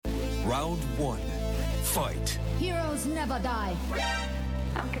Round one. Fight. Heroes never die.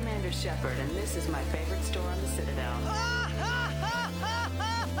 I'm Commander Shepard, and this is my favorite store on the Citadel.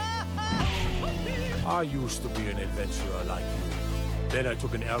 I used to be an adventurer like you. Then I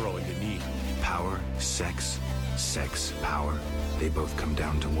took an arrow in the knee. Power, sex, power. They both come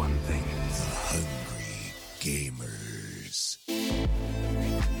down to one thing. Hungry Gamers.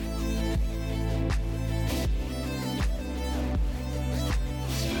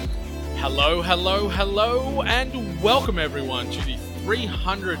 Hello, and welcome everyone to the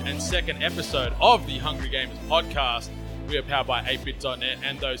 302nd episode of the Hungry Gamers podcast. We are powered by 8bit.net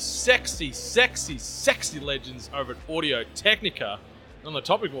and those sexy legends over at Audio Technica. And on the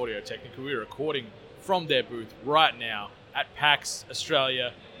topic of Audio Technica, we're recording from their booth right now at PAX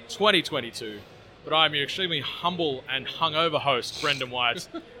Australia 2022. But I'm your extremely humble and hungover host, Brendan White.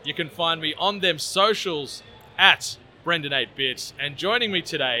 You can find me on them socials at Brendan8bit. And joining me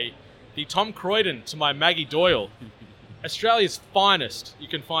today, the Tom Croydon to my Maggie Doyle, Australia's finest. You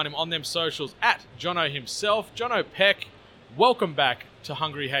can find him on them socials at Jono himself. Jono Peck, welcome back to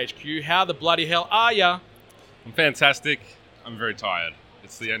Hungry HQ. How the bloody hell are ya? I'm fantastic. I'm very tired.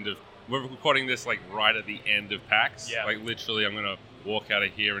 It's the end of... We're recording this like right at the end of PAX. Yeah. Like literally I'm going to walk out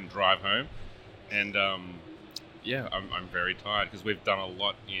of here and drive home. And I'm very tired because we've done a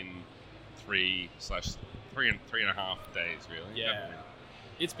lot in 3.5 days really. Yeah.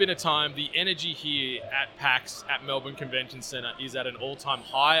 It's been a time. The energy here at PAX, at Melbourne Convention Centre, is at an all-time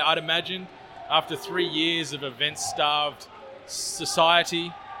high, I'd imagine. After 3 years of event-starved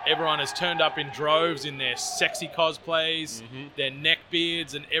society, everyone has turned up in droves in their sexy cosplays, their neck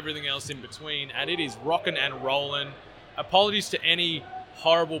beards, and everything else in between. And it is rocking and rolling. Apologies to any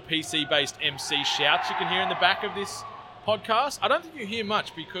horrible PC-based MC shouts you can hear in the back of this podcast. I don't think you hear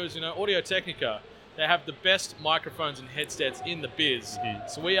much because, Audio Technica, they have the best microphones and headsets in the biz.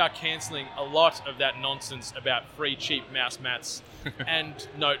 So we are cancelling a lot of that nonsense about free cheap mouse mats and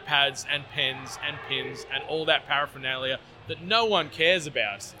notepads and pens and pins and all that paraphernalia that no one cares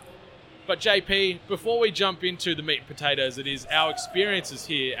about. But JP, before we jump into the meat and potatoes that is our experiences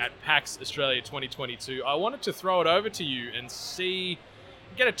here at PAX Australia 2022, I wanted to throw it over to you and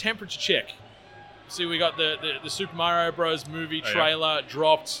get a temperature check. See, we got the Super Mario Bros. Movie trailer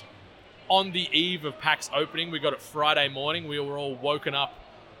dropped on the eve of PAX opening. We got it Friday morning. We were all woken up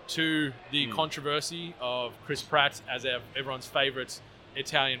to the controversy of Chris Pratt as everyone's favourite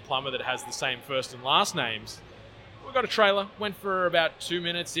Italian plumber that has the same first and last names. We got a trailer. Went for about 2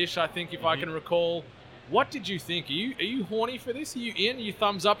 minutes-ish, I think, if I can recall. What did you think? Are you horny for this? Are you in? Are you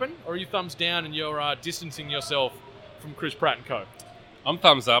thumbs upping? Or are you thumbs down and you're distancing yourself from Chris Pratt and co? I'm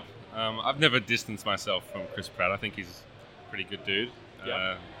thumbs up. I've never distanced myself from Chris Pratt. I think he's a pretty good dude.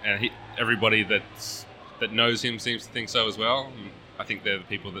 Yep. And everybody that knows him seems to think so as well. I think they're the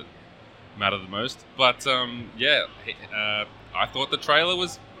people that matter the most. But I thought the trailer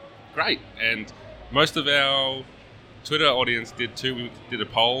was great, and most of our Twitter audience did too. We did a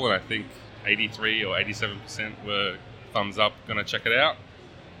poll, and I think 83 or 87% were thumbs up, gonna check it out,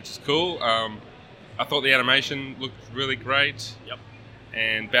 which is cool. I thought the animation looked really great. Yep.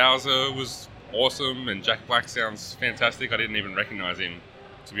 And Bowser was awesome, and Jack Black sounds fantastic. I didn't even recognize him,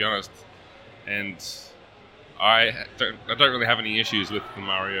 to be honest. And I don't really have any issues with the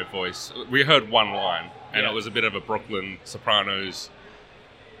Mario voice. We heard one line, and it was a bit of a Brooklyn Sopranos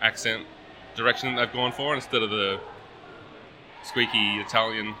accent direction that they've gone for instead of the squeaky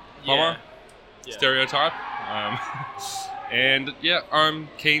Italian plumber stereotype. I'm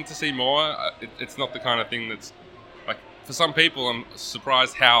keen to see more. It's not the kind of thing that's like, for some people, I'm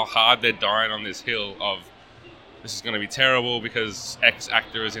surprised how hard they're dying on this hill of this is going to be terrible because X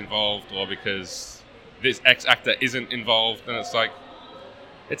actor is involved or because this X actor isn't involved. And it's like,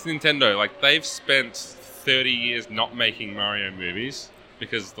 it's Nintendo. Like, they've spent 30 years not making Mario movies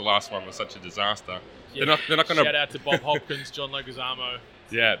because the last one was such a disaster. Yeah. They're not going to... Shout out to Bob Hopkins, John Leguizamo.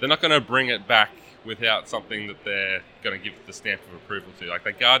 Yeah, they're not going to bring it back without something that they're going to give the stamp of approval to. Like,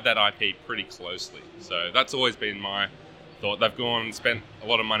 they guard that IP pretty closely. So that's always been my thought. They've gone and spent a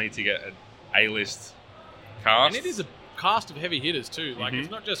lot of money to get an A-list cast. And it is a cast of heavy hitters too. Like,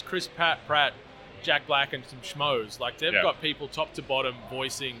 it's not just Chris Pratt, Jack Black, and some schmoes. Like, they've got people top to bottom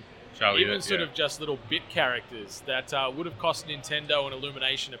voicing Charlie, even sort of just little bit characters that would have cost Nintendo and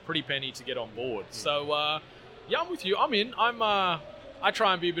Illumination a pretty penny to get on board. So, I'm with you. I'm in. I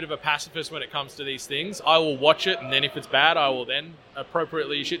try and be a bit of a pacifist when it comes to these things. I will watch it, and then if it's bad, I will then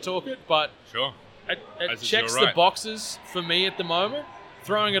appropriately shit talk it. But sure, it checks the boxes for me at the moment.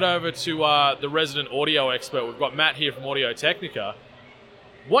 Throwing it over to the resident audio expert, we've got Matt here from Audio Technica.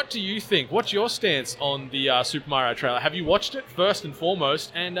 What do you think? What's your stance on the Super Mario trailer? Have you watched it first and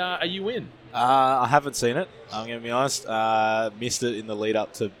foremost, and are you in? I haven't seen it. I'm going to be honest. Missed it in the lead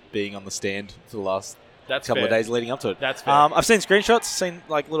up to being on the stand for the last couple of days leading up to it. That's fair. I've seen screenshots, seen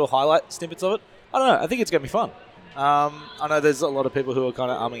like little highlight snippets of it. I don't know. I think it's going to be fun. I know there's a lot of people who are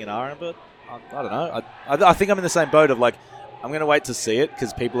kind of umming and ahhing, but I don't know. I think I'm in the same boat of like, I'm going to wait to see it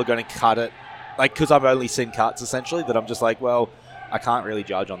because people are going to cut it. Like, because I've only seen cuts essentially, that I'm just like, well, I can't really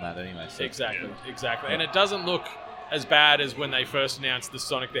judge on that anyway. So. Exactly. And it doesn't look as bad as when they first announced the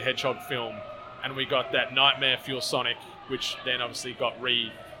Sonic the Hedgehog film, and we got that Nightmare Fuel Sonic, which then obviously got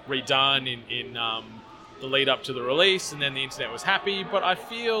redone in the lead up to the release, and then the internet was happy. But I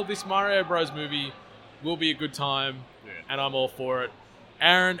feel this Mario Bros. Movie will be a good time, and I'm all for it.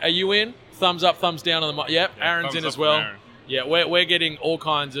 Aaron, are you in? Thumbs up, thumbs down on the Yep, Aaron's in as well. Yeah, we're getting all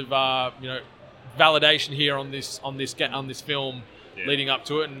kinds of validation here on this film leading up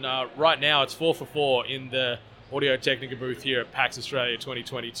to it, and right now it's 4 for 4 in the Audio Technica booth here at PAX Australia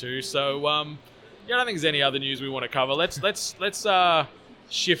 2022. So I don't think there's any other news we want to cover. Let's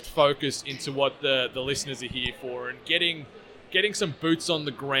shift focus into what the listeners are here for, and getting some boots on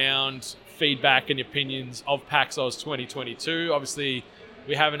the ground feedback and opinions of PAX Oz 2022. Obviously,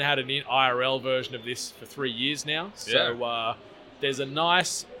 we haven't had an IRL version of this for 3 years now, so there's a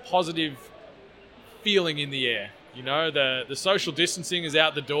nice positive feeling in the air. You know, the social distancing is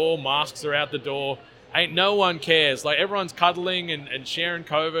out the door, masks are out the door. Ain't no one cares. Like, everyone's cuddling and sharing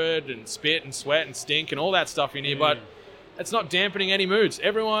COVID and spit and sweat and stink and all that stuff in here, but it's not dampening any moods.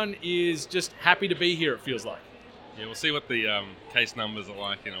 Everyone is just happy to be here, it feels like. Yeah, we'll see what the case numbers are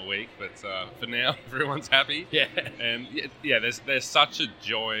like in a week, but for now, everyone's happy. Yeah. And there's such a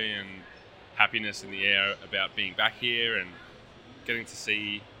joy and happiness in the air about being back here and getting to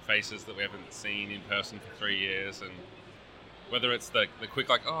see faces that we haven't seen in person for 3 years, and whether it's the quick,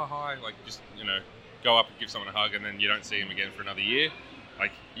 like, oh, hi, like, just, go up and give someone a hug, and then you don't see them again for another year.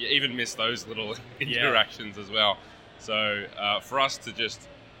 Like, you even miss those little interactions as well. So for us to just,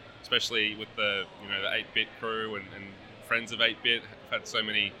 especially with the 8-bit crew and friends of 8-bit, have had so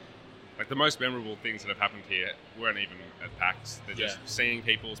many, like, the most memorable things that have happened here weren't even at PAX. They're just seeing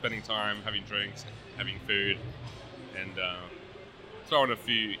people, spending time, having drinks, having food, and throwing a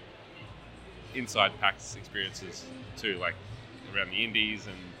few inside PAX experiences too, like around the indies,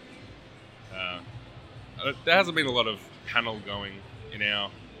 and there hasn't been a lot of panel going in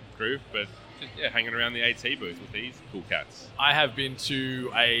our group, but hanging around the AT booth with these cool cats. I have been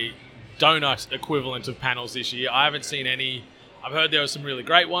to a donut equivalent of panels this year. I haven't seen any. I've heard there were some really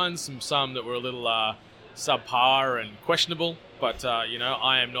great ones, some that were a little subpar and questionable, but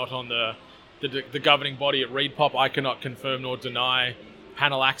I am not on the governing body at ReadPop. I cannot confirm nor deny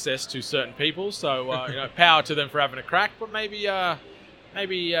panel access to certain people, so power to them for having a crack, but maybe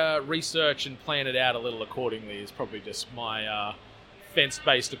research and plan it out a little accordingly is probably just my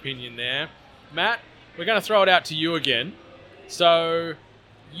fence-based opinion there. Matt, we're going to throw it out to you again. So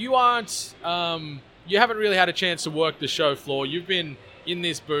you haven't really had a chance to work the show floor. You've been in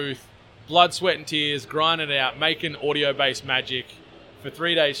this booth, blood, sweat and tears, grinding it out, making audio-based magic for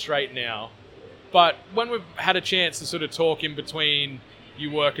 3 days straight now. But when we've had a chance to sort of talk in between you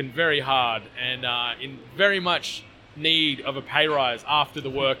working very hard and in very much need of a pay rise after the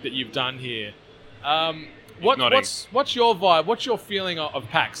work that you've done here, what's your vibe? What's your feeling of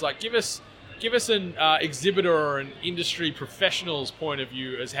PAX? Like, give us an exhibitor or an industry professional's point of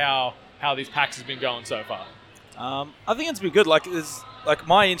view as how these PAX has been going so far. I think it's been good. Like,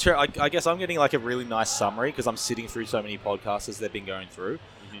 my intro, I guess I'm getting like a really nice summary because I'm sitting through so many podcasts as they've been going through,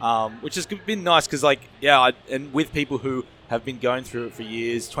 which has been nice because, like, and with people who have been going through it for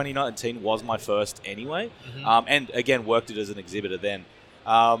years. 2019 was my first anyway, and again worked it as an exhibitor then.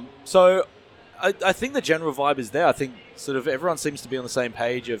 So I think the general vibe is there. I think sort of everyone seems to be on the same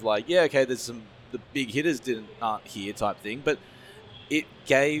page of like, there's the big hitters aren't here type thing, but it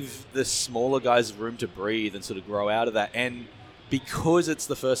gave the smaller guys room to breathe and sort of grow out of that. And because it's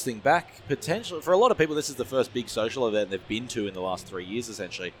the first thing back, potentially for a lot of people, this is the first big social event they've been to in the last 3 years,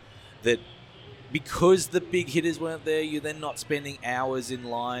 essentially. That because the big hitters weren't there, you're then not spending hours in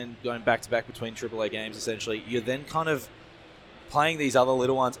line going back to back between AAA games, essentially. You're then kind of playing these other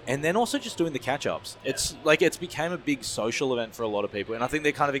little ones and then also just doing the catch-ups. Yeah. It's like it's became a big social event for a lot of people, and I think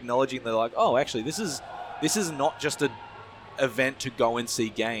they're kind of acknowledging, they're like, oh, actually, this is not just an event to go and see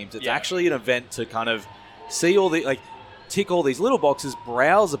games. It's actually an event to kind of see all the, like, tick all these little boxes,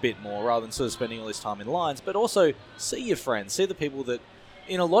 browse a bit more rather than sort of spending all this time in lines, but also see your friends, see the people that,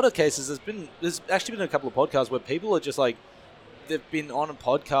 in a lot of cases, there's actually been a couple of podcasts where people are just like, they've been on a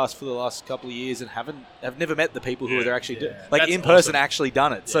podcast for the last couple of years and have never met the people who they're actually doing, like That's in person, awesome. actually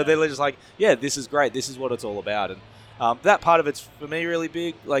done it. So Yeah. they're just like, yeah, this is great. This is what it's all about. And that part of it's for me really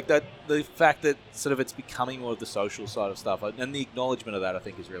big. Like that, the fact that sort of it's becoming more of the social side of stuff, and the acknowledgement of that, I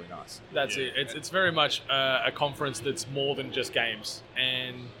think, is really nice. That's it. It's very much a conference that's more than just games,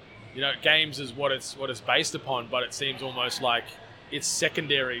 and games is what it's based upon. But it seems almost like it's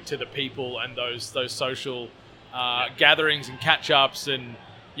secondary to the people and those social gatherings and catch ups, and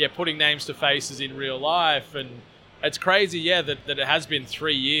putting names to faces in real life. And it's crazy, that it has been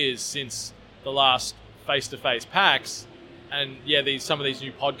 3 years since the last face-to-face PAX, and some of these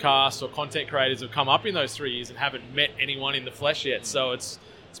new podcasts or content creators have come up in those 3 years and haven't met anyone in the flesh yet. So it's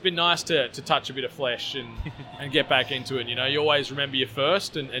been nice to touch a bit of flesh and get back into it. You always remember your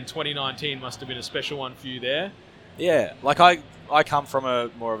first, and 2019 must have been a special one for you there. Yeah, like I come from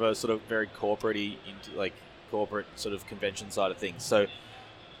a more of a sort of very corporate sort of convention side of things. So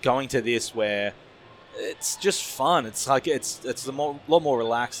going to this where it's just fun. It's like it's a lot more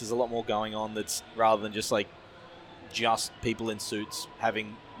relaxed. There's a lot more going on. That's rather than just people in suits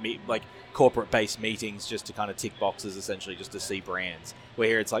having corporate based meetings just to kind of tick boxes, essentially just to see brands. Where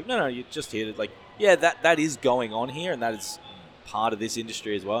here it's like no, you're just here to that is going on here, and that is part of this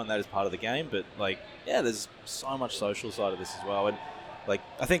industry as well, and that is part of the game. But there's so much social side of this as well. And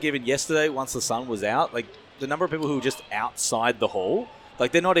I think even yesterday, once the sun was out, the number of people who were just outside the hall.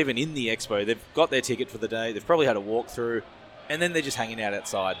 They're not even in the expo. They've got their ticket for the day. They've probably had a walkthrough, and then they're just hanging out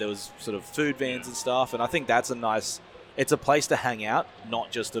outside. There was sort of food vans and stuff, and I think that's it's a place to hang out, not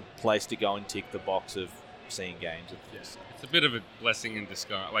just a place to go and tick the box of seeing games. It's a bit of a blessing in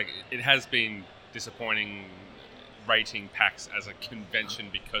disguise. It has been disappointing rating PAX as a convention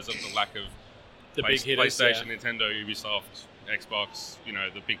because of the lack of The big hitters, PlayStation, Nintendo, Ubisoft, Xbox,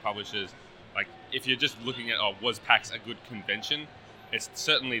 the big publishers. If you're just looking at, was PAX a good convention? It's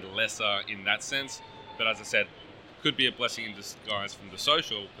certainly lesser in that sense, but as I said, could be a blessing in disguise from the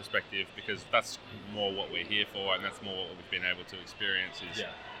social perspective, because that's more what we're here for, and that's more what we've been able to experience is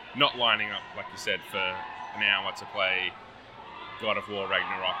not lining up, like you said, for an hour to play God of War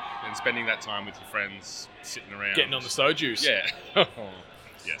Ragnarok and spending that time with your friends sitting around. Getting on the sojuice. Yeah.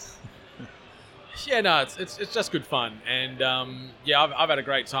 Yes. Yeah, no, it's just good fun, and I've had a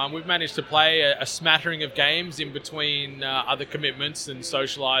great time. We've managed to play a smattering of games in between other commitments and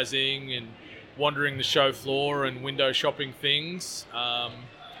socialising and wandering the show floor and window shopping things.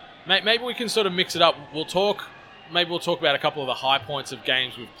 Maybe we can sort of mix it up. We'll talk about a couple of the high points of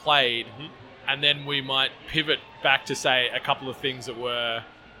games we've played, and then we might pivot back to say a couple of things that were,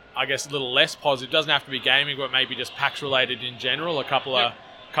 I guess, a little less positive. It doesn't have to be gaming, but maybe just PAX related in general. A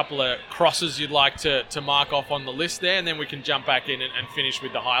couple of crosses you'd like to mark off on the list there, and then we can jump back in and finish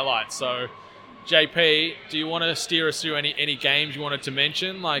with the highlights. So, JP, do you want to steer us through any games you wanted to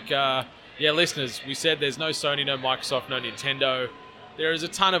mention? Listeners, we said there's no Sony, no Microsoft, no Nintendo. There is a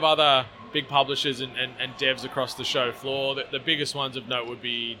ton of other big publishers and devs across the show floor. The biggest ones of note would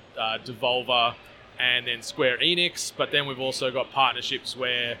be Devolver and then Square Enix, but then we've also got partnerships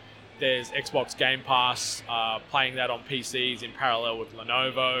where there's Xbox Game Pass, playing that on PCs in parallel with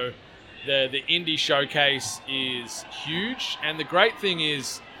Lenovo. The indie showcase is huge, and the great thing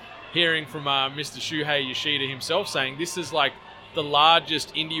is hearing from Mr. Shuhei Yoshida himself saying this is the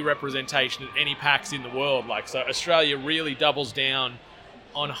largest indie representation at any PAX in the world. So Australia really doubles down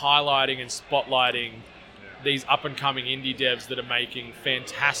on highlighting and spotlighting these up-and-coming indie devs that are making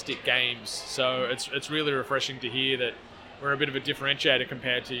fantastic games. So it's really refreshing to hear that we're a bit of a differentiator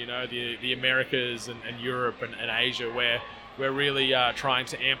compared to the Americas and Europe and Asia, where we're really trying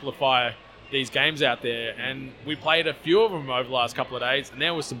to amplify these games out there. And we played a few of them over the last couple of days, and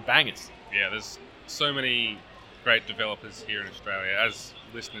there was some bangers. Yeah, there's so many great developers here in Australia, as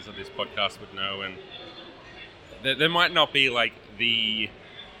listeners of this podcast would know, and there might not be the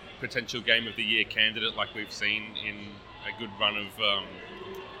potential game of the year candidate like we've seen in a good run of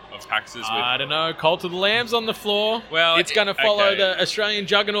PAXs. I don't know. Cult of the Lamb's on the floor. Well, it's going to follow the Australian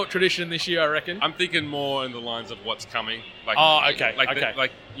juggernaut tradition this year, I reckon. I'm thinking more in the lines of what's coming. Okay.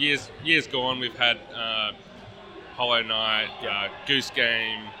 Years gone, we've had Hollow Knight, Goose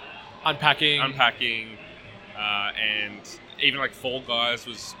Game, Unpacking, and even Fall Guys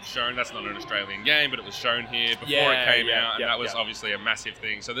was shown. That's not an Australian game, but it was shown here before it came out, and that was obviously a massive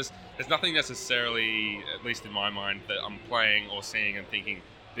thing. So there's nothing necessarily, at least in my mind, that I'm playing or seeing and thinking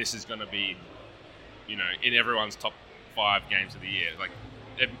this is going to be, in everyone's top 5 games of the year.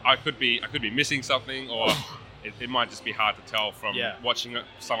 I could be missing something, or it might just be hard to tell from watching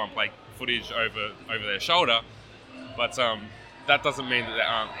someone play footage over their shoulder. But that doesn't mean that there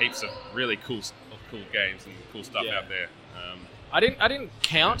aren't heaps of really cool games and cool stuff out there. I didn't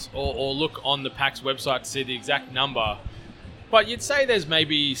count or look on the PAX website to see the exact number, but you'd say there's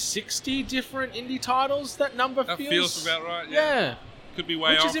maybe 60 different indie titles. That number That feels about right. Yeah. Could be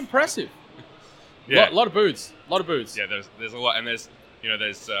way off. Which is impressive. Yeah. Lot of booths. Yeah, there's a lot, and there's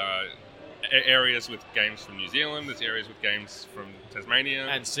areas with games from New Zealand. There's areas with games from Tasmania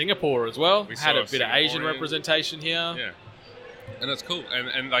And Singapore as well. We Had saw a bit of Asian Singaporean. representation here. Yeah, and it's cool,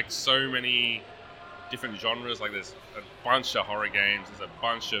 and like so many different genres. Like there's a bunch of horror games. There's a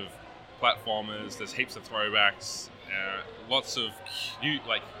bunch of platformers. There's heaps of throwbacks. Lots of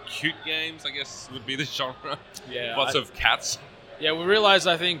cute games, I guess would be the genre. Yeah, Lots of cats. Yeah, we realise,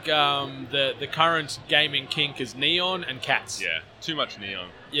 I think, the current gaming kink is neon and cats. Yeah, too much neon.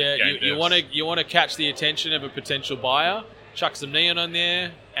 Yeah, Game you devs. want to catch the attention of a potential buyer, chuck some neon on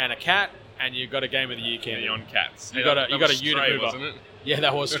there and a cat, and you've got a Game of the Year candidate. Neon cats. You got a was unit Stray, mover. wasn't it? Yeah,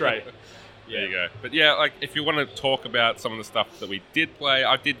 that was straight. There you go. But yeah, like if you want to talk about some of the stuff that we did play,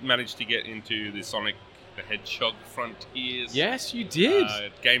 I did manage to get into the Sonic the Hedgehog Frontiers. Yes, you did.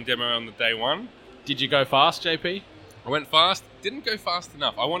 Game demo on the day one. Did you go fast, JP? I went fast. Didn't go fast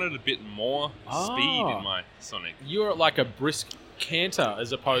enough. I wanted a bit more speed in my Sonic. You're at like a brisk canter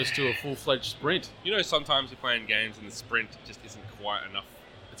as opposed to a full-fledged sprint. You know, sometimes you're playing games and the sprint just isn't quite enough.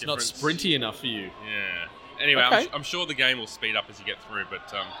 It's not difference. sprinty enough for you. Yeah. Anyway, Okay. I'm sure the game will speed up as you get through, but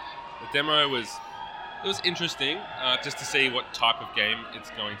the demo was interesting just to see what type of game it's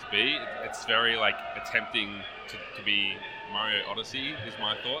going to be. It's very like attempting to be Mario Odyssey is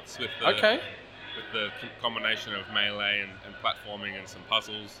my thoughts with the combination of melee and platforming and some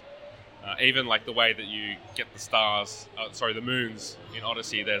puzzles. Even like the way that you get the stars, the moons in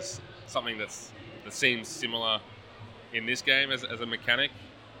Odyssey, there's something that seems similar in this game as a mechanic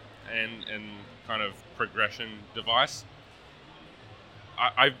and kind of progression device.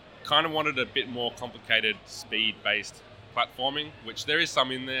 I kind of wanted a bit more complicated speed-based platforming, which there is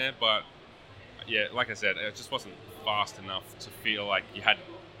some in there, but yeah, like I said, it just wasn't fast enough to feel like you had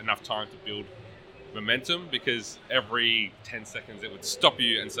enough time to build momentum, because every 10 seconds it would stop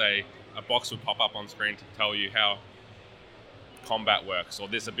you and say a box would pop up on screen to tell you how combat works, or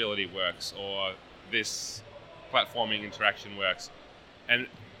this ability works, or this platforming interaction works, and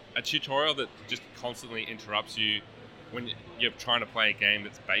a tutorial that just constantly interrupts you when you're trying to play a game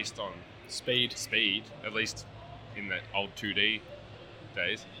that's based on speed, at least in the old 2D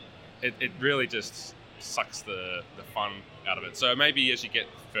days. It really just sucks the fun out of it. So maybe as you get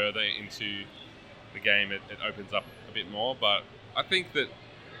further into the game, it opens up a bit more, but I think that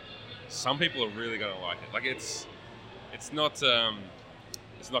some people are really going to like it. Like it's not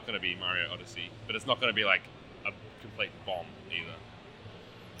going to be Mario Odyssey, but it's not going to be like a complete bomb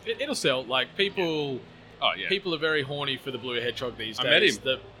either. It'll sell. Like people. Oh yeah. People are very horny for the Blue Hedgehog these days.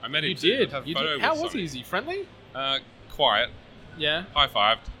 I met him. You too. did. I have a You photo did. with How was Sonic. he? Is he friendly? Quiet. Yeah.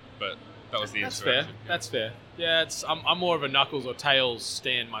 High-fived, but that was the That's fair. interaction. That's fair. Yeah, I'm more of a Knuckles or Tails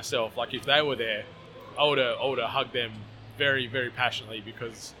stan myself. Like if they were there, I would have hugged them very, very passionately,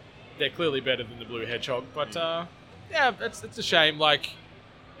 because they're clearly better than the Blue Hedgehog. But yeah, it's a shame. Like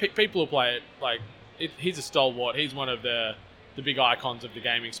people will play it. Like he's a stalwart. He's one of the big icons of the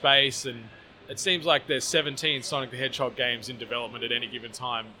gaming space, and it seems like there's 17 Sonic the Hedgehog games in development at any given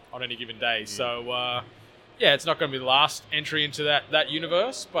time on any given day. So yeah, it's not going to be the last entry into that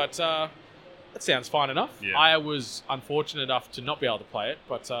universe, but that sounds fine enough. Yeah. I was unfortunate enough to not be able to play it,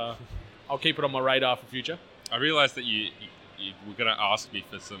 but I'll keep it on my radar for future. I realised that you were going to ask me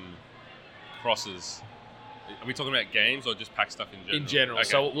for some crosses. Are we talking about games or just PAX stuff in general? In general. Okay.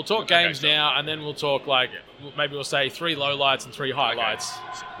 So we'll talk Okay, games so- now, and then we'll talk maybe we'll say 3 lowlights and 3 highlights.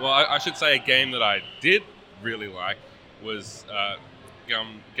 Okay. Well, I should say a game that I did really like was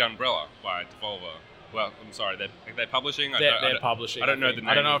Gunbrella by Devolver. Well, I'm sorry, they're publishing. They're publishing. I don't know the name.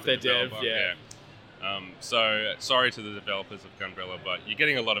 I don't know of if they're the dev. developer. Yeah. So sorry to the developers of Gunbrella, but you're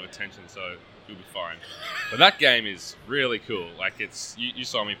getting a lot of attention, so you'll be fine. But that game is really cool. Like you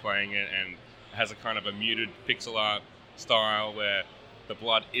saw me playing it, and it has a kind of a muted pixel art style where the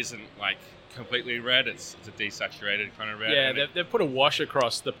blood isn't like completely red. It's a desaturated kind of red. Yeah, they've put a wash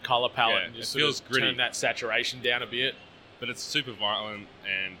across the color palette Yeah, and just it feels sort of gritty. turn that saturation down a bit. But it's super violent,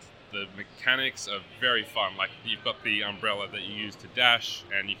 and the mechanics are very fun. Like you've got the umbrella that you use to dash,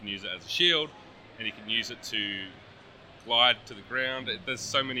 and you can use it as a shield, and you can use it to glide to the ground. There's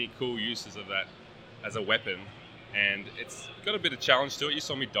so many cool uses of that as a weapon, and it's got a bit of challenge to it. You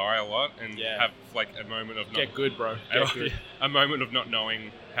saw me die a lot and have like a moment of Get good, bro. Get good. a moment of not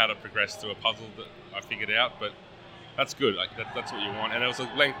knowing how to progress through a puzzle that I figured out, but that's good. Like that's what you want. And it was a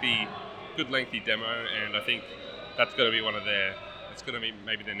good lengthy demo, and I think that's going to be it's going to be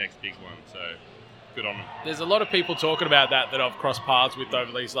maybe their next big one. So good on them. There's a lot of people talking about that I've crossed paths with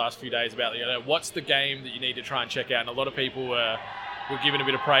over these last few days about, what's the game that you need to try and check out. And a lot of people were giving a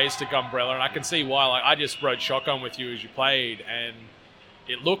bit of praise to Gumbrella, and I can see why. Like, I just rode shotgun with you as you played, and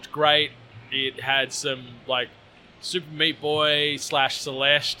it looked great. It had some, like, Super Meat Boy /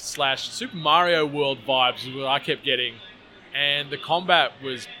 Celeste / Super Mario World vibes is what I kept getting. And the combat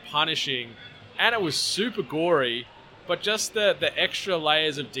was punishing, and it was super gory, but just the extra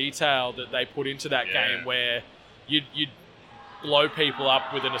layers of detail that they put into that game, where you'd blow people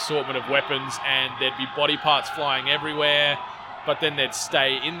up with an assortment of weapons and there'd be body parts flying everywhere, but then they'd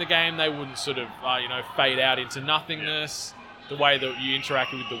stay in the game. They wouldn't sort of, fade out into nothingness. The way that you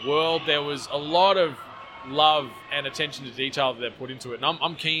interacted with the world, there was a lot of love and attention to detail that they put into it. And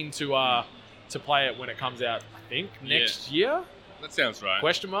I'm keen to play it when it comes out, I think, next year? That sounds right.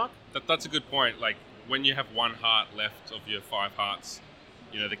 Question mark? That's a good point. Like, when you have one heart left of your 5 hearts,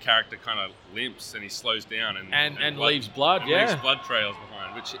 the character kind of limps and he slows down and leaves blood, leaves blood trails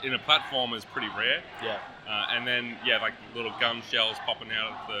behind, which in a platform is pretty rare. Yeah. And then, like little gun shells popping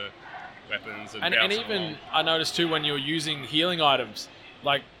out of the weapons. And even, along. I noticed too, when you were using healing items,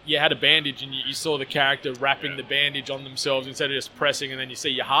 like you had a bandage and you saw the character wrapping the bandage on themselves instead of just pressing, and then you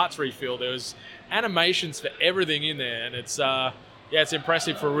see your hearts refill. There was animations for everything in there, and it's it's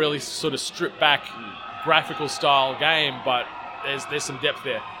impressive for a really sort of stripped back graphical style game, but there's some depth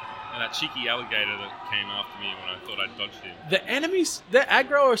there. And that cheeky alligator that came after me when I thought I'd dodged him. The enemies, the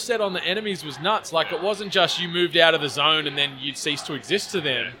aggro set on the enemies was nuts. Like, it wasn't just you moved out of the zone and then you'd cease to exist to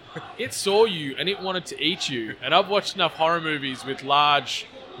them. It saw you and it wanted to eat you. And I've watched enough horror movies with large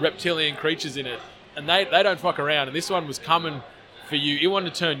reptilian creatures in it, and they don't fuck around. And this one was coming for you. It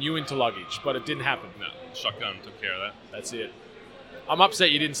wanted to turn you into luggage, but it didn't happen. No, shotgun took care of that. That's it. I'm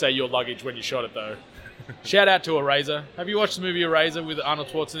upset you didn't say your luggage when you shot it, though. Shout out to Eraser. Have you watched the movie Eraser with Arnold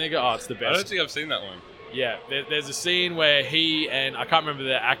Schwarzenegger? Oh, it's the best. I don't think I've seen that one. Yeah, there's a scene where he and I can't remember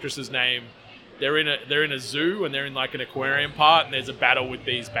the actress's name. They're in a zoo and they're in like an aquarium part, and there's a battle with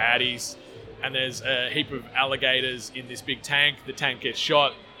these baddies, and there's a heap of alligators in this big tank. The tank gets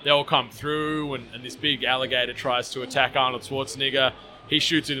shot. They all come through, and this big alligator tries to attack Arnold Schwarzenegger. He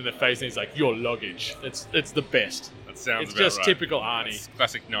shoots it in the face, and he's like, "Your luggage." It's the best. That sounds It's about just right. typical Arnie. It's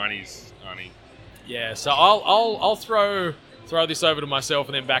classic 90s Arnie. Yeah, so I'll throw this over to myself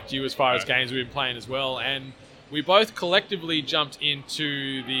and then back to you as far as games we've been playing as well. And we both collectively jumped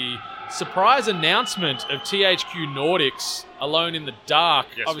into the surprise announcement of THQ Nordics Alone in the Dark.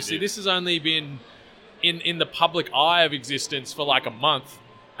 Yes, Obviously, this has only been in the public eye of existence for like a month.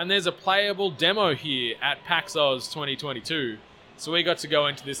 And there's a playable demo here at PAX Oz 2022. So we got to go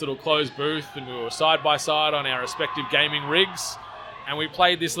into this little closed booth, and we were side by side on our respective gaming rigs. And we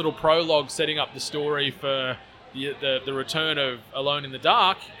played this little prologue setting up the story for the return of Alone in the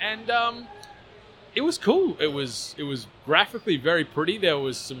Dark, and it was cool. It was graphically very pretty. There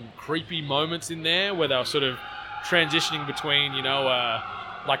was some creepy moments in there where they were sort of transitioning between,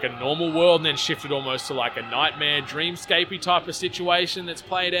 like a normal world and then shifted almost to like a nightmare dreamscapey type of situation that's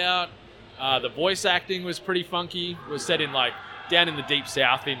played out. The voice acting was pretty funky. It was set in like down in the deep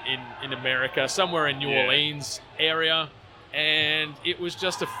south in America, somewhere in New Orleans area. And it was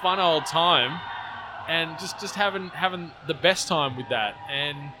just a fun old time, and just having the best time with that.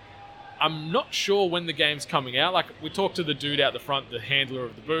 And I'm not sure when the game's coming out. Like, we talked to the dude out the front, the handler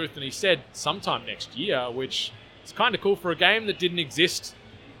of the booth, and he said sometime next year, which is kind of cool for a game that didn't exist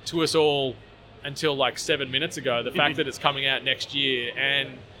to us all until like 7 minutes ago. The fact that it's coming out next year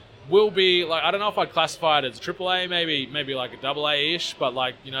and will be like, I don't know if I'd classify it as AAA, maybe like a AA-ish, but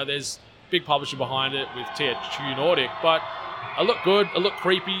like, there's big publisher behind it with THQ Nordic, but it looked good, it looked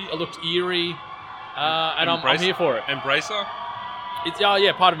creepy, it looked eerie, and I'm here for it. Embracer? It's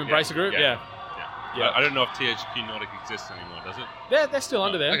part of Embracer Group, yeah. I don't know if THQ Nordic exists anymore, does it? They're still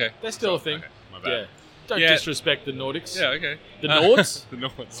under there. Okay. They're still a thing. Okay. My bad. Yeah. Don't disrespect the Nordics. Yeah, okay. The Nords? The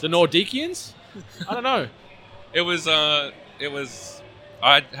Nords. The Nordicians? I don't know. It was,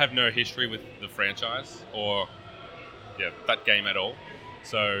 I have no history with the franchise or, that game at all.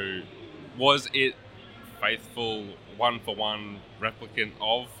 So, was it faithful one-for-one replicant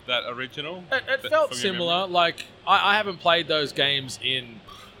of that original? It felt similar. Like, I haven't played those games in,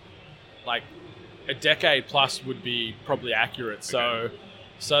 like, a decade plus would be probably accurate. So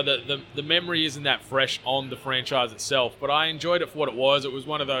the memory isn't that fresh on the franchise itself, but I enjoyed it for what it was. It was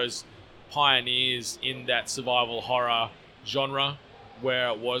one of those pioneers in that survival horror genre where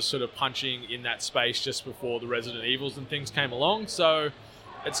it was sort of punching in that space just before the Resident Evils and things came along. So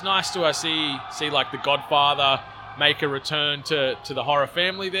it's nice to see like The Godfather make a return to the horror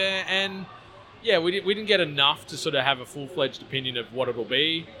family there. And we didn't get enough to sort of have a full-fledged opinion of what it'll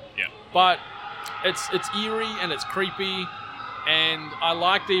be. Yeah. But It's eerie and it's creepy, and I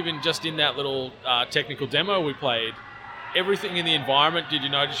liked even just in that little technical demo we played, everything in the environment. Did you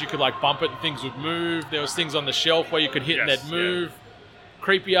notice you could like bump it and things would move? There was things on the shelf where you could hit and they'd move.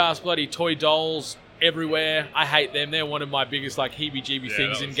 Creepy ass bloody toy dolls everywhere. I hate them. They're one of my biggest like heebie-jeebie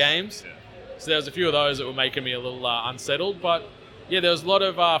things in games. Yeah. So there was a few of those that were making me a little unsettled, but yeah, there was a lot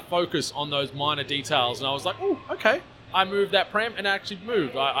of focus on those minor details, and I was like, oh, okay. I moved that pram and it actually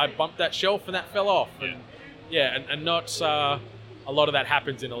moved. I bumped that shelf and that fell off. And not a lot of that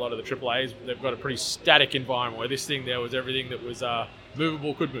happens in a lot of the AAAs. They've got a pretty static environment where this thing there was everything that was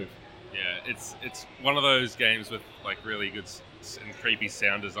movable could move. Yeah, it's one of those games with like really good and creepy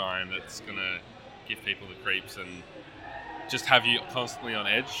sound design that's gonna give people the creeps and just have you constantly on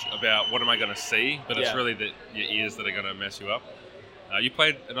edge about what am I going to see, but it's really your ears that are going to mess you up. You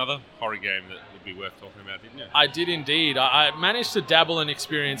played another horror game that would be worth talking about, didn't you? I did indeed. I managed to dabble and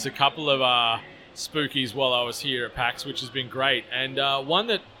experience a couple of spookies while I was here at PAX, which has been great. And one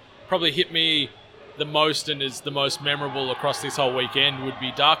that probably hit me the most and is the most memorable across this whole weekend would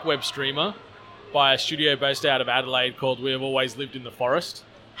be Dark Web Streamer by a studio based out of Adelaide called We Have Always Lived in the Forest.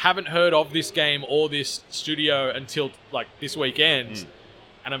 Haven't heard of this game or this studio until like this weekend,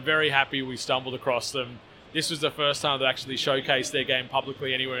 and I'm very happy we stumbled across them. This was the first time they actually showcased their game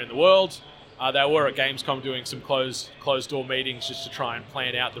publicly anywhere in the world. They were at Gamescom doing some closed door meetings just to try and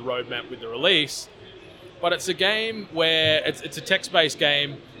plan out the roadmap with the release. But it's a game where it's a text-based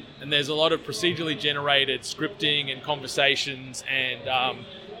game, and there's a lot of procedurally generated scripting and conversations and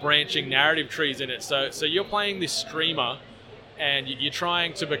branching narrative trees in it. So you're playing this streamer, and you're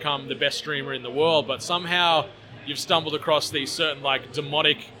trying to become the best streamer in the world, but somehow you've stumbled across these certain like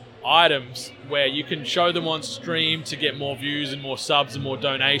demonic items where you can show them on stream to get more views and more subs and more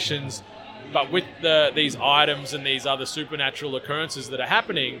donations. But with these items and these other supernatural occurrences that are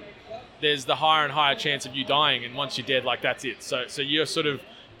happening, there's the higher and higher chance of you dying, and once you're dead, like that's it. So you're sort of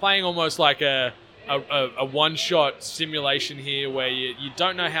playing almost like a one-shot simulation here where you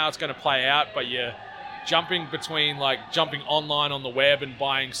don't know how it's going to play out, but you're jumping online on the web and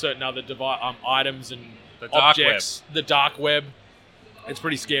buying certain other items and objects. The dark web. It's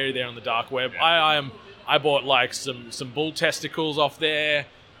pretty scary there on the dark web. Yeah. I bought like some bull testicles off there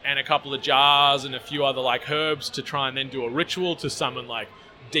and a couple of jars and a few other like herbs to try and then do a ritual to summon like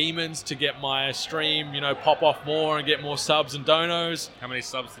demons to get my stream, pop off more and get more subs and donos. How many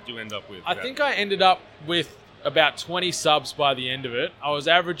subs did you end up with? I think I ended up with about 20 subs by the end of it. I was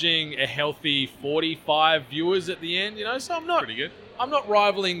averaging a healthy 45 viewers at the end, so I'm not pretty good. I'm not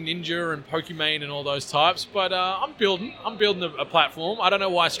rivaling Ninja and Pokimane and all those types, but I'm building a platform. I don't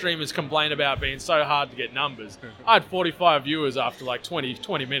know why streamers complain about being so hard to get numbers. I had 45 viewers after like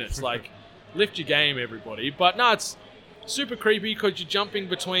 20 minutes. Like, lift your game, everybody. But no, it's super creepy because you're jumping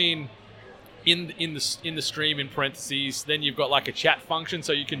between in the stream in parentheses. Then you've got like a chat function,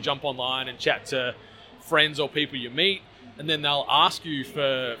 so you can jump online and chat to friends or people you meet, and then they'll ask you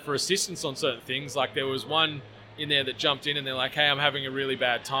for assistance on certain things. Like there was one in there that jumped in and they're like, hey, I'm having a really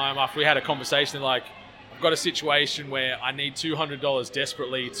bad time. After we had a conversation, they're like, I've got a situation where I need $200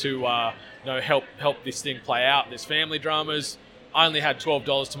 desperately to help this thing play out. There's family dramas. I only had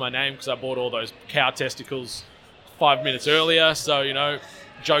 $12 to my name because I bought all those cow testicles 5 minutes earlier, so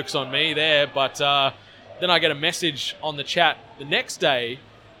joke's on me there. But then I get a message on the chat the next day,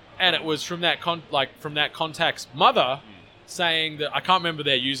 and it was from that contact's mother saying that, I can't remember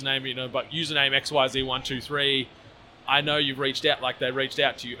their username, but username XYZ123. I know you've reached out, like they reached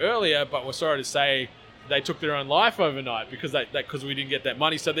out to you earlier, but we're sorry to say they took their own life overnight because we didn't get that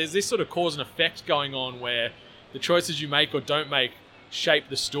money. So there's this sort of cause and effect going on where the choices you make or don't make shape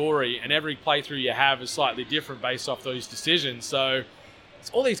the story, and every playthrough you have is slightly different based off those decisions. So it's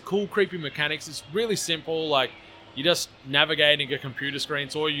all these cool, creepy mechanics. It's really simple, like you're just navigating a computer screen,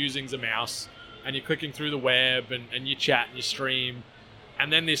 so all you're using is a mouse, and you're clicking through the web, and you chat and you stream,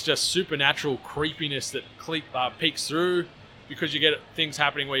 and then there's just supernatural creepiness that peeks through because you get things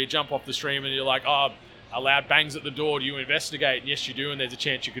happening where you jump off the stream and you're like, oh, a loud bangs at the door, do you investigate? And yes, you do, and there's a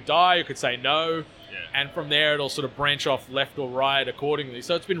chance you could die, you could say no. Yeah. And from there, it'll sort of branch off left or right accordingly.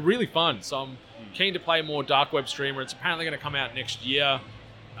 So it's been really fun. So I'm keen to play more Dark Web Streamer. It's apparently going to come out next year.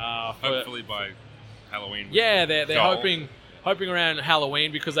 Hopefully by Halloween. Yeah, they're hoping around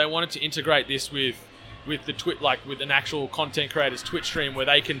Halloween because they wanted to integrate this with with an actual content creator's Twitch stream where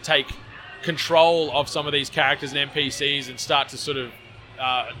they can take control of some of these characters and NPCs and start to sort of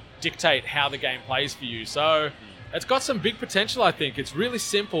dictate how the game plays for you. So it's got some big potential, I think. It's really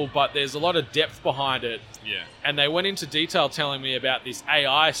simple, but there's a lot of depth behind it. Yeah. And they went into detail telling me about this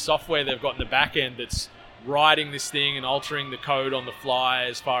AI software they've got in the back end that's writing this thing and altering the code on the fly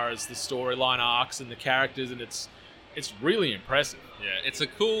as far as the storyline arcs and the characters, and it's really impressive. Yeah, it's a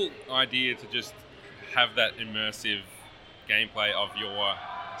cool idea to just have that immersive gameplay of your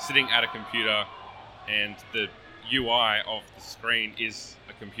sitting at a computer and the UI of the screen is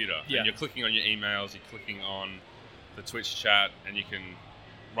a computer. Yeah. And you're clicking on your emails, you're clicking on the Twitch chat, and you can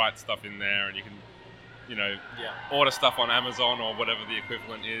write stuff in there, and you can, order stuff on Amazon or whatever the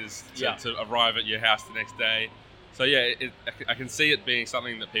equivalent is to arrive at your house the next day. So yeah, I can see it being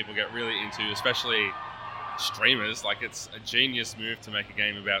something that people get really into, especially streamers. Like, it's a genius move to make a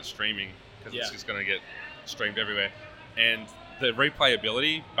game about streaming, because it's just going to get streamed everywhere. And the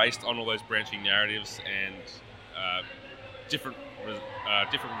replayability based on all those branching narratives and different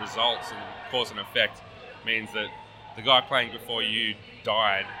results and cause and effect means that the guy playing before you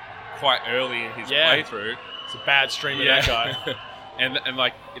died quite early in his playthrough. It's a bad streamer, that guy. and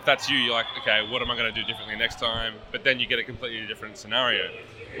like, if that's you, you're like, okay, what am I going to do differently next time? But then you get a completely different scenario.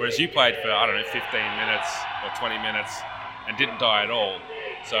 Whereas you played for, 15 minutes or 20 minutes and didn't die at all.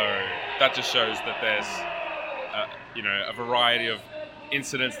 So that just shows that there's a variety of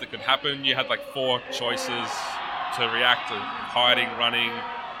incidents that could happen. You had like 4 choices to react to: hiding, running,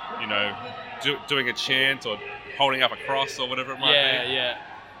 doing a chant, or holding up a cross, or whatever it might be. Yeah.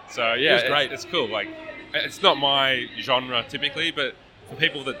 So yeah, it was great. It's cool. Like, it's not my genre typically, but for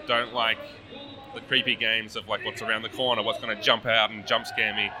people that don't like the creepy games of like what's around the corner, what's going to jump out and jump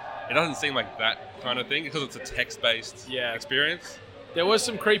scare me, it doesn't seem like that kind of thing, because it's a text-based experience. There was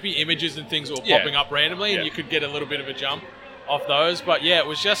some creepy images and things that were popping up randomly, and you could get a little bit of a jump off those. But yeah, it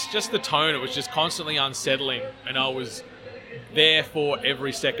was just the tone. It was just constantly unsettling, and I was there for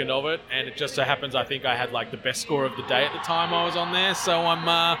every second of it. And it just so happens I think I had like the best score of the day at the time I was on there. So I'm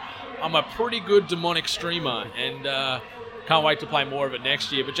a pretty good demonic streamer, and can't wait to play more of it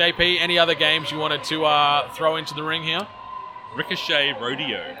next year. But JP, any other games you wanted to throw into the ring here? Ricochet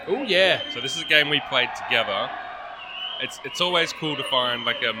Rodeo. Oh yeah. So this is a game we played together. It's always cool to find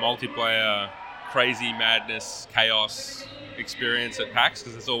like a multiplayer crazy madness chaos experience at PAX,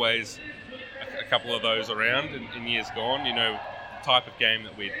 because there's always a couple of those around in years gone. The type of game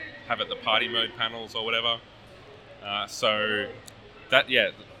that we'd have at the party mode panels or whatever. So that,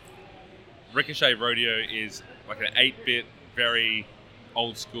 Ricochet Rodeo is like an 8-bit, very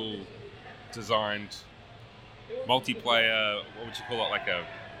old school designed multiplayer. What would you call it? Like a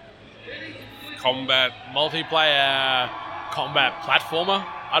multiplayer combat platformer.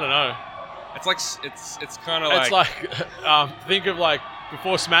 I don't know. It's like it's kind of like, it's like think of like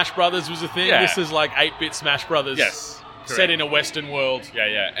before Smash Brothers was a thing. Yeah. This is like 8-bit Smash Brothers. Yes, set correct. in a Western world.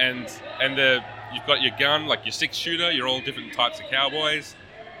 Yeah, and you've got your gun, like your 6-shooter. You're all different types of cowboys,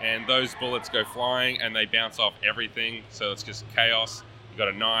 and those bullets go flying and they bounce off everything. So it's just chaos. You got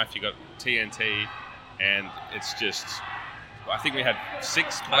a knife, you got TNT, and it's just. I think we had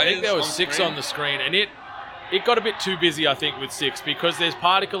 6 players. I think there was 6 on the screen, and it got a bit too busy, I think, with 6, because there's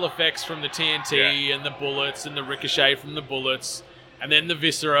particle effects from the TNT and the bullets and the ricochet from the bullets, and then the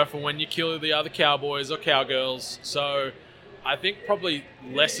viscera for when you kill the other cowboys or cowgirls. So I think probably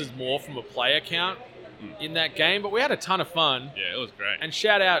less is more from a player count in that game, but we had a ton of fun. Yeah, it was great. And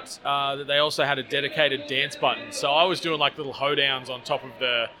shout out that they also had a dedicated dance button. So I was doing like little hoedowns on top of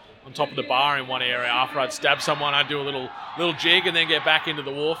the bar in one area. After I'd stab someone, I'd do a little jig and then get back into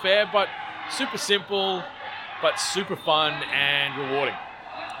the warfare. But super simple, but super fun and rewarding.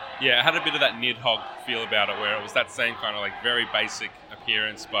 Yeah, it had a bit of that Nidhogg feel about it, where it was that same kind of like very basic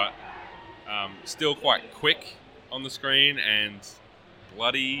appearance, but still quite quick on the screen and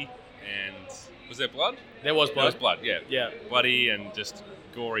bloody. And was there blood? There was blood. There was blood, yeah. Yeah. Bloody and just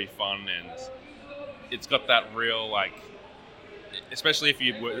gory fun, and it's got that real, like, especially if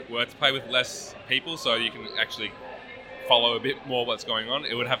you were to play with less people, so you can actually follow a bit more what's going on,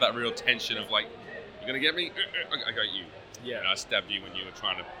 it would have that real tension of like, you're going to get me? I got you. Yeah. And I stabbed you when you were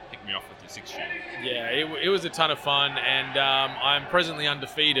trying to pick me off with your 6-shooter. Yeah, it was a ton of fun, and I'm presently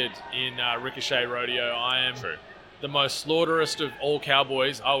undefeated in Ricochet Rodeo. I am the most slaughterous of all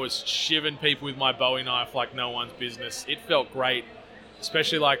cowboys. I was shivving people with my Bowie knife like no one's business. It felt great,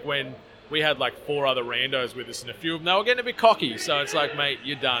 especially like when we had like 4 other randos with us, and a few of them, they were getting a bit cocky. So it's like, mate,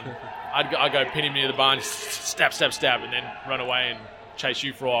 you're done. I'd go pin him near the barn, stab, and then run away and chase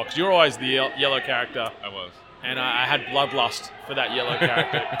you for a while, because you're always the yellow character. I was. And I had bloodlust for that yellow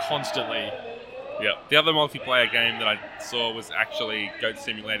character constantly. Yeah. The other multiplayer game that I saw was actually Goat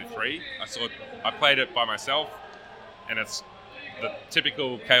Simulator 3. I played it by myself, and it's the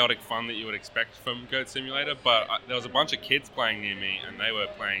typical chaotic fun that you would expect from Goat Simulator, but there was a bunch of kids playing near me, and they were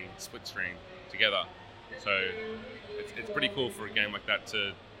playing split screen together. So it's pretty cool for a game like that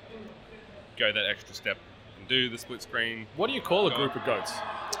to go that extra step and do the split screen. What do you call a group of goats?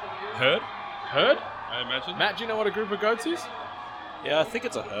 Herd, Herd? I imagine. Matt, do you know what a group of goats is? Yeah, I think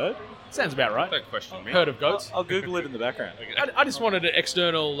it's a herd. Sounds about right. Don't question me. Herd of goats. I'll Google it in the background. I just wanted an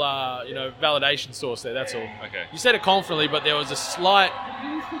external, validation source there. That's all. Okay. You said it confidently, but there was a slight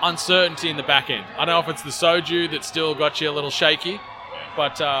uncertainty in the back end. I don't know if it's the soju that still got you a little shaky,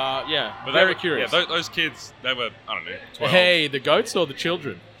 but But very curious. Yeah, those kids, they were, I don't know, 12. Hey, the goats or the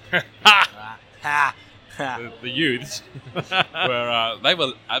children? The youths they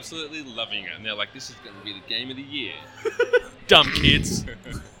were absolutely loving it, and they're like, "This is going to be the game of the year." Dumb kids.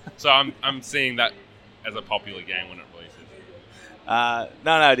 So I'm seeing that as a popular game when it releases.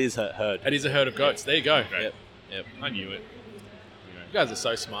 No, it is herd. It is a herd of goats. There you go. Great. Yep. I knew it. You guys are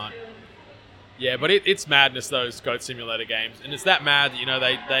so smart. Yeah, but it's madness, those Goat Simulator games. And it's that mad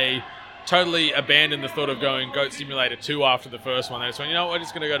that, they totally abandoned the thought of going Goat Simulator 2 after the first one. They just went, you know what, we're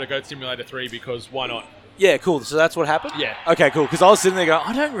just going to go to Goat Simulator 3 because why not? Yeah, cool. So that's what happened? Yeah. Okay, cool. Because I was sitting there going,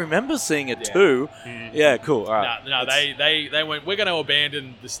 I don't remember seeing it too. Yeah, cool. All right. No, they went, we're going to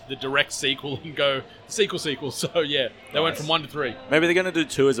abandon the direct sequel and go sequel. So, yeah, they went from 1 to 3. Maybe they're going to do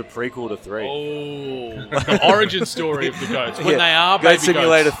 2 as a prequel to 3. Oh, the origin story of the goats. When Yeah. they are Goat baby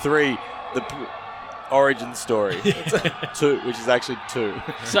Simulator goats. 3, the origin story. 2, which is actually 2.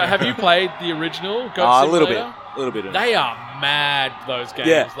 So have you played the original Goat A Simulator? little bit. They are mad, those games.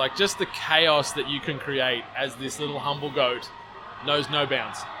 Yeah. Like, just the chaos that you can create as this little humble goat knows no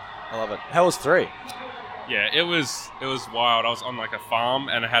bounds. I love it. How was 3? Yeah, it was wild. I was on like a farm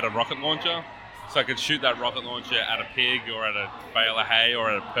and I had a rocket launcher, so I could shoot that rocket launcher at a pig or at a bale of hay or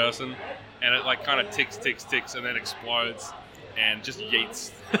at a person, and it like kind of ticks, and then explodes and just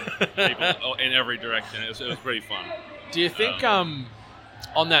yeets people in every direction. It was pretty fun. Do you think,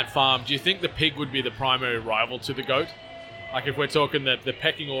 on that farm, do you think the pig would be the primary rival to the goat? Like, if we're talking the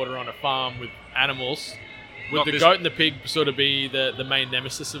pecking order on a farm with animals, would Not the this- goat and the pig sort of be the main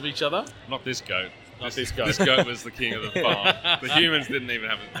nemesis of each other? Not this goat. Not this goat. This goat was the king of the farm. The humans didn't even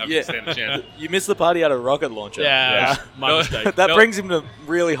have to stand a chance. You missed the party out of rocket launcher. Yeah, my mistake. That brings him to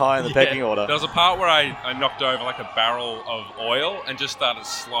really high in the pecking order. There was a part where I knocked over like a barrel of oil and just started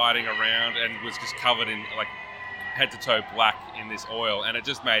sliding around and was just covered in like head to toe black in this oil, and it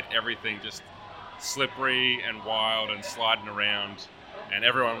just made everything just slippery and wild and sliding around, and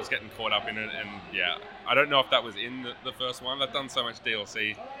everyone was getting caught up in it. And yeah, I don't know if that was in the first one. They've done so much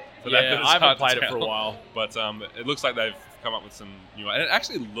DLC for that. Yeah, It's I haven't hard to played it tell. for a while. But it looks like they've come up with some new, and it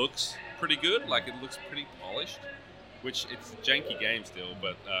actually looks pretty good. Like, it looks pretty polished, which it's a janky game still,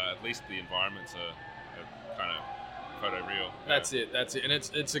 but at least the environments are kind of photoreal. That's it. And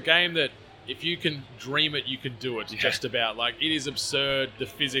it's a game that if you can dream it, you can do it. Just about. Like, it is absurd, the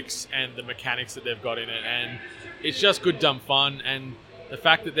physics and the mechanics that they've got in it, and it's just good dumb fun. And the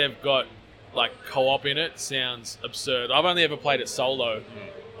fact that they've got like co-op in it sounds absurd. I've only ever played it solo,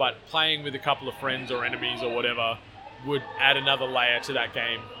 but playing with a couple of friends or enemies or whatever would add another layer to that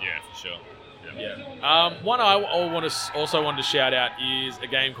game. Yeah, for sure. Yeah. One I also wanted to shout out is a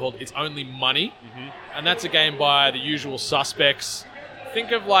game called It's Only Money, and that's a game by the usual suspects.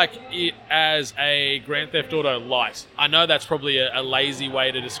 Think of like it as a Grand Theft Auto Light. I know that's probably a lazy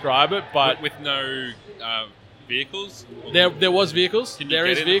way to describe it, but with no vehicles? there was vehicles. Can you There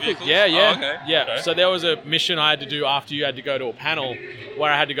get is into vehicles. vehicles? Yeah. Oh, okay. Yeah. Okay. So there was a mission I had to do after you had to go to a panel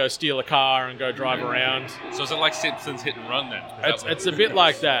where I had to go steal a car and go drive around. So is it like Simpsons Hit and Run then? It's a bit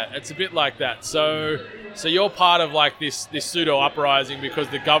like that. It's a bit like that. So you're part of like this pseudo uprising because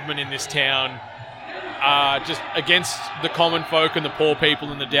the government in this town are just against the common folk and the poor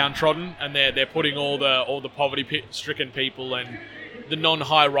people and the downtrodden, and they're putting all the poverty stricken people and the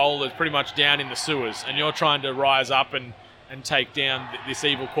non-high rollers pretty much down in the sewers, and you're trying to rise up and take down this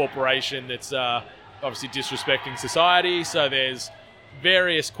evil corporation that's obviously disrespecting society. So there's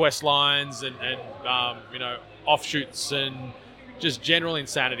various quest lines and offshoots and just general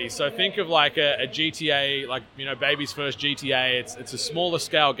insanity. So think of like a GTA, like, baby's first GTA. It's a smaller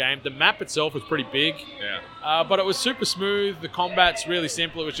scale game. The map itself was pretty big, but it was super smooth. The combat's really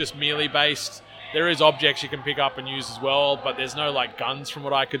simple. It was just melee based. There is objects you can pick up and use as well, but there's no like guns from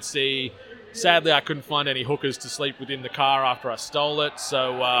what I could see. Sadly, I couldn't find any hookers to sleep within the car after I stole it,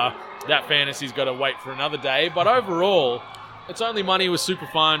 so that fantasy's got to wait for another day. But overall, It's Only Money was super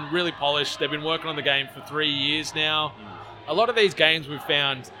fun, really polished. They've been working on the game for 3 years now. A lot of these games we've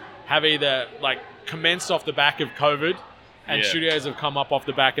found have either like commenced off the back of COVID, and studios have come up off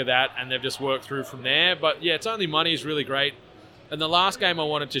the back of that, and they've just worked through from there. But yeah, It's Only Money is really great. And the last game I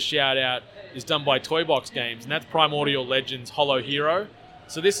wanted to shout out is done by Toy Box Games, and that's Primordial Legends Hollow Hero.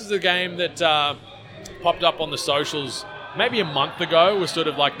 So this is a game that popped up on the socials maybe a month ago was sort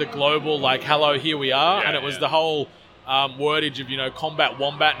of like the global, like, hello, here we are. And it was the whole wordage of, combat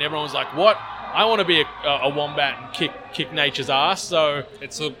wombat. And everyone was like, what? I want to be a wombat and kick nature's ass. So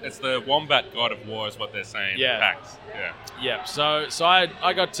it's the wombat god of war is what they're saying. Yeah. PAX. Yeah. So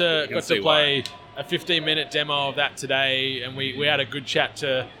I got to play a 15-minute demo of that today, and we had a good chat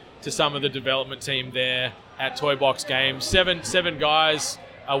to some of the development team there at Toy Box Games. Seven guys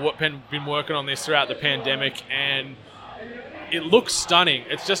been working on this throughout the pandemic, and it looks stunning.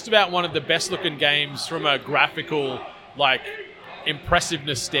 It's just about one of the best looking games from a graphical, like,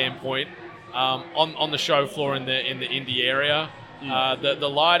 impressiveness standpoint on the show floor in the indie area. The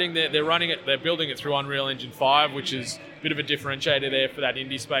lighting, they're building it through Unreal Engine 5, which is a bit of a differentiator there for that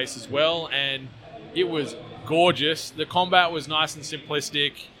indie space as well, and it was gorgeous. The combat was nice and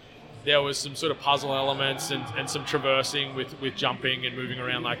simplistic. There was some sort of puzzle elements and some traversing with jumping and moving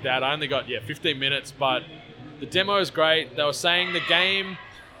around like that. I only got 15 minutes, but the demo is great. They were saying the game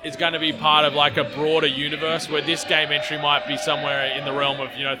is going to be part of like a broader universe where this game entry might be somewhere in the realm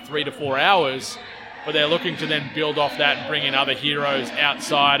of 3 to 4 hours, but they're looking to then build off that and bring in other heroes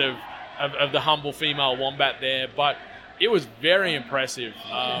outside of the humble female wombat there. But it was very impressive,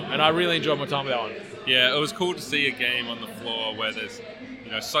 and I really enjoyed my time with that one. Yeah, it was cool to see a game on the floor where there's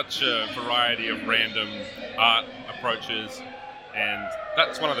such a variety of random art approaches, and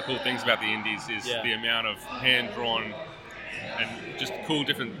that's one of the cool things about the indies is the amount of hand-drawn and just cool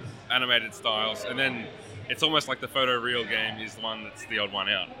different animated styles. And then it's almost like the photoreal game is the one that's the odd one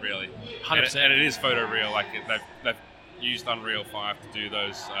out, really. 100%. And it is photoreal. Like they've used Unreal 5 to do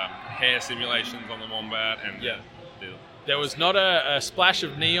those hair simulations on the wombat, and there was not a splash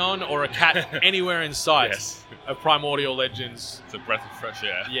of neon or a cat anywhere in sight of Primordial Legends. It's a breath of fresh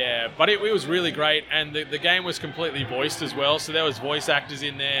air. Yeah, but it was really great, and the game was completely voiced as well, so there was voice actors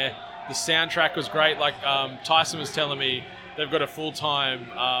in there. The soundtrack was great. Like Tyson was telling me, they've got a full-time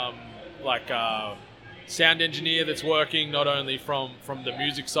sound engineer that's working not only from the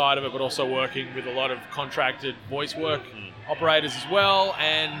music side of it, but also working with a lot of contracted voice work operators as well,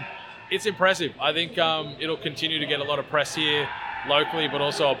 and it's impressive. I think it'll continue to get a lot of press here locally, but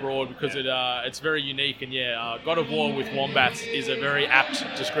also abroad, because it's very unique. And God of War with wombats is a very apt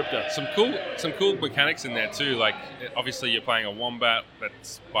descriptor. Some cool mechanics in there too. Like obviously you're playing a wombat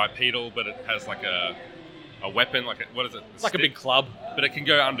that's bipedal, but it has like a weapon. What is it? It's like a big club. But it can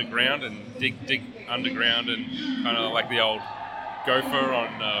go underground and dig underground, and kind of like the old gopher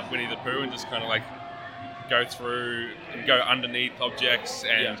on Winnie the Pooh, and just kind of like go through and go underneath objects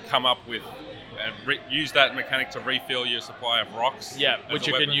and come up with and use that mechanic to refill your supply of rocks. Yeah, which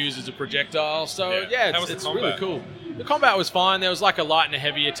you can use as a projectile. So it's the really cool. The combat was fine. There was like a light and a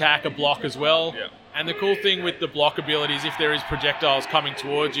heavy attack, a block as well. Yeah. And the cool thing with the block abilities, if there is projectiles coming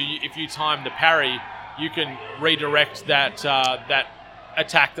towards you, if you time the parry, you can redirect that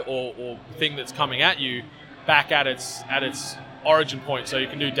attack or thing that's coming at you back at its origin point. So you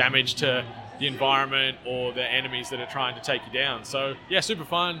can do damage to the environment or the enemies that are trying to take you down. So super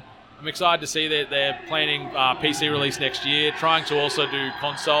fun. I'm excited to see that they're planning PC release next year, trying to also do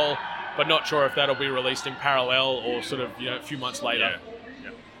console, but not sure if that'll be released in parallel or sort of a few months later. Yeah.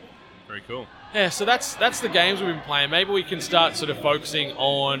 Very cool. Yeah, so that's the games we've been playing. Maybe we can start sort of focusing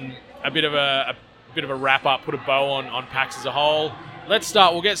on a bit of a wrap up, put a bow on PAX as a whole. Let's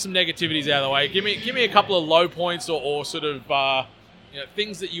start. We'll get some negativities out of the way. Give me a couple of low points or sort of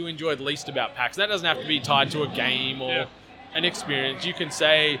things that you enjoyed least about PAX. That doesn't have to be tied to a game or an experience. You can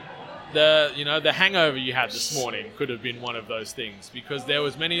say the hangover you had this morning could have been one of those things, because there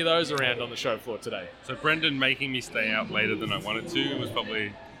was many of those around on the show floor today. So Brendan making me stay out later than I wanted to was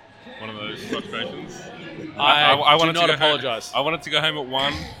probably one of those frustrations. I wanted to apologise. I wanted to go home at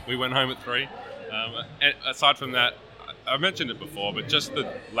 1. We went home at 3. And aside from that, I mentioned it before, but just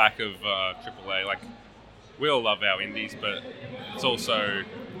the lack of AAA. Like, we all love our indies, but it's also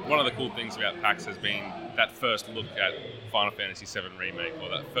one of the cool things about PAX has been that first look at Final Fantasy VII Remake, or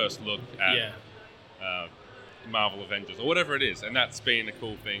that first look at Marvel Avengers, or whatever it is. And that's been a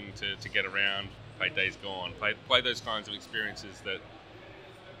cool thing to get around, play Days Gone, play those kinds of experiences that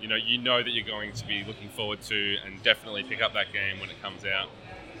you know that you're going to be looking forward to, and definitely pick up that game when it comes out.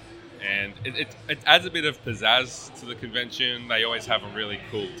 And it adds a bit of pizzazz to the convention. They always have a really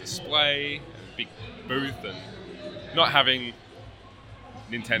cool display, a big booth, and not having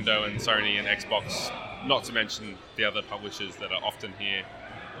Nintendo and Sony and Xbox, not to mention the other publishers that are often here,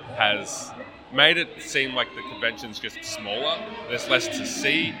 has made it seem like the convention's just smaller. There's less to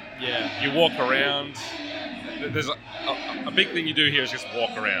see. Yeah. You walk around. There's a big thing you do here is just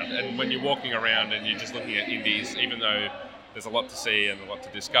walk around. And when you're walking around and you're just looking at indies, even though there's a lot to see and a lot to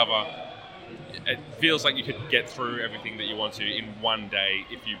discover, it feels like you could get through everything that you want to in one day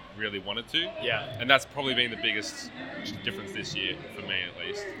if you really wanted to. Yeah. And that's probably been the biggest difference this year, for me at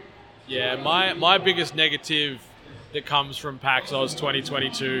least. Yeah, my biggest negative that comes from PAX Oz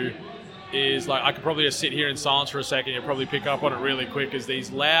 2022 is, like, I could probably just sit here in silence for a second. You'll probably pick up on it really quick. Is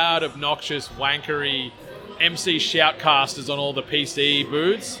these loud, obnoxious, wankery MC shoutcasters on all the PC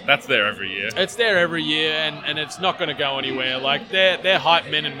booths. That's there every year. It's there every year, and it's not going to go anywhere. Like, they're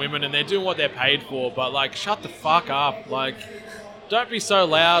hype men and women, and they're doing what they're paid for. But, like, shut the fuck up. Like, don't be so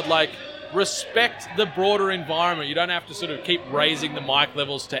loud. Like, respect the broader environment. You don't have to sort of keep raising the mic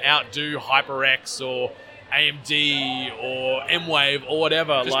levels to outdo HyperX or AMD or M-Wave or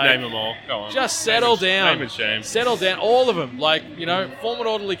whatever. Just like, name them all. Go on. Just settle down. Name and shame. Settle down. All of them. Like, you know, form an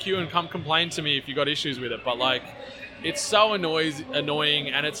orderly queue and come complain to me if you got issues with it. But, like, it's so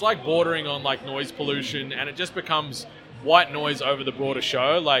annoying, and it's like bordering on, like, noise pollution, and it just becomes white noise over the broader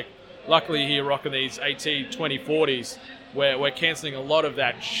show. Like, luckily here rocking these AT 2040s, where we're cancelling a lot of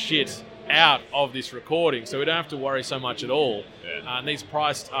that shit out of this recording, so we don't have to worry so much at all. Yeah. And these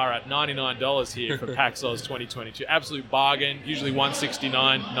priced are at $99 here for PAX Oz 2022. Absolute bargain. Usually $169.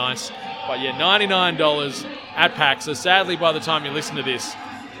 Nice. But yeah, $99 at PAX. So sadly, by the time you listen to this,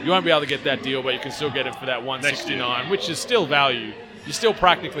 you won't be able to get that deal, but you can still get it for that $169, which is still value. You're still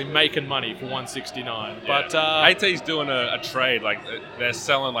practically making money for $169. Yeah. But AT's doing a trade. Like, they're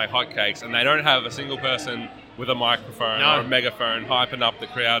selling like hotcakes, and they don't have a single person with a microphone or a megaphone hyping up the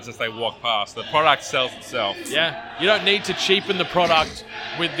crowds as they walk past. The product sells itself. yeah, you don't need to cheapen the product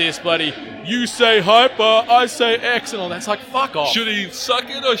with this bloody, you say hyper, I say X, and all that. It's like, fuck off. Should he suck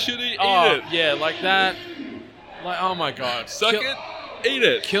it or should he eat it? Yeah, like that. Like, oh my God. Suck it, eat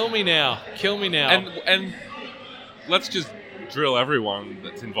it. Kill me now. Kill me now. And let's just drill everyone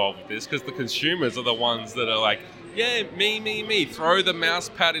that's involved with this, because the consumers are the ones that are like, yeah, me. Throw the mouse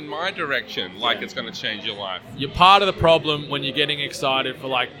pad in my direction like it's going to change your life. You're part of the problem when you're getting excited for,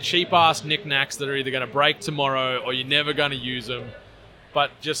 like, cheap-ass knickknacks that are either going to break tomorrow or you're never going to use them.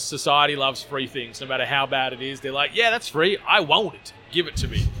 But just society loves free things, no matter how bad it is. They're like, yeah, that's free. I want it. Give it to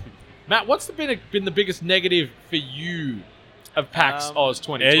me. Matt, what's been the biggest negative for you of PAX Oz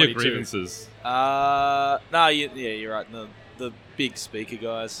 2022? Air your grievances. You're right. The big speaker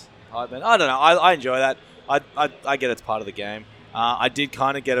guys. I don't know. I enjoy that. I get it's part of the game. I did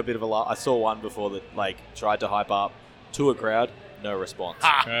kind of get a bit of a laugh. I saw one before that, like, tried to hype up to a crowd, no response.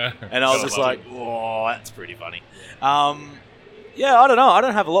 And I was just like, oh, that's pretty funny. Yeah, I don't know. I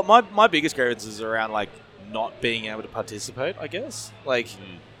don't have a lot. My biggest grievances are around, like, not being able to participate, I guess. Like,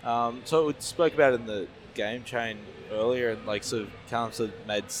 so we spoke about it in the game chain earlier, and, like, sort of Callum sort of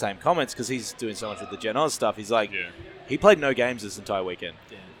made the same comments because he's doing so much with the Gen Oz stuff. He's like, he played no games this entire weekend.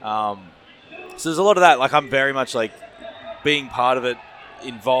 So there's a lot of that. Like, I'm very much, like, being part of it,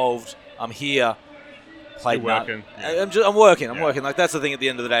 involved. I'm here. Played working. I'm working. Like, that's the thing at the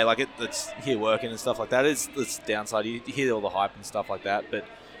end of the day. Like, it's here working and stuff like that. It's downside. You hear all the hype and stuff like that. But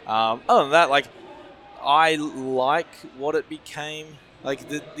other than that, like, I like what it became. Like,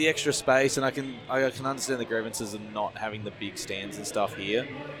 the extra space, and I can understand the grievances of not having the big stands and stuff here.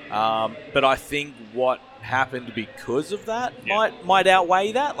 But I think what happened because of that might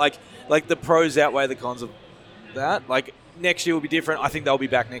outweigh that. Like the pros outweigh the cons of that. Like, next year will be different. I think they'll be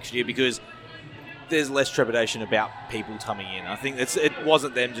back next year because there's less trepidation about people coming in. I think it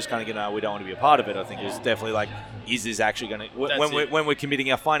wasn't them just kind of going, we don't want to be a part of it. I think it was definitely like, is this actually going to, when we're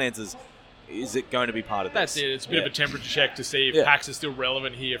committing our finances, is it going to be part of this? That's it. It's a bit of a temperature check to see if PAX is still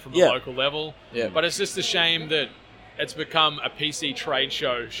relevant here from a local level. Yeah. But it's just a shame that it's become a PC trade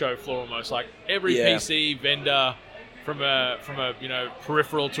show floor almost. Like, every PC vendor from a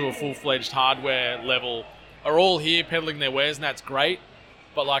peripheral to a full-fledged hardware level are all here peddling their wares, and that's great.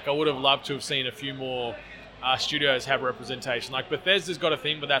 But, like, I would have loved to have seen a few more studios have representation. Like, Bethesda's got a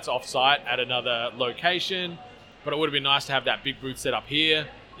thing, but that's off-site at another location. But it would have been nice to have that big booth set up here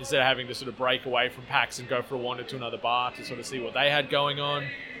instead of having to sort of break away from PAX and go for a wander to another bar to sort of see what they had going on.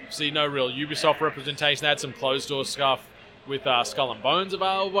 See no real Ubisoft representation. They had some closed-door stuff with Skull and Bones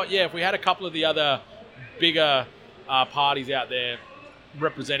available. But, yeah, if we had a couple of the other bigger parties out there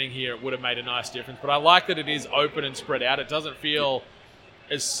representing here, it would have made a nice difference. But I like that it is open and spread out. It doesn't feel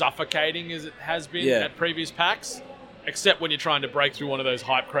as suffocating as it has been at previous PAX, except when you're trying to break through one of those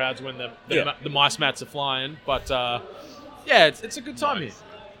hype crowds when the mice mats are flying. But, it's a good time here.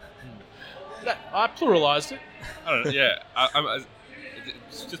 I pluralized it. I don't know,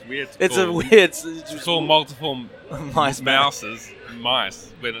 It's just weird. To It's call, a weird. to call multiple mice mice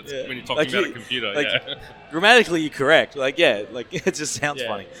when it's Yeah. when you're talking Like about you- a computer. like- yeah. Grammatically, you're correct. Like, yeah, like it just sounds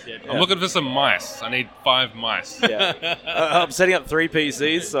funny. I'm looking for some mice. I need 5 mice. Yeah, I'm setting up 3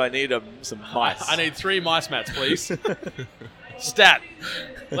 PCs, so I need some mice. I need 3 mice mats, please. Stat.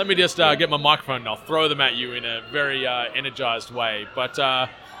 Let me just get my microphone and I'll throw them at you in a very energized way. But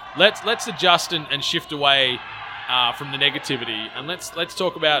let's adjust and shift away from the negativity, and let's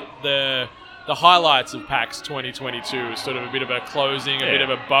talk about the highlights of PAX 2022 as sort of a bit of a closing, a bit of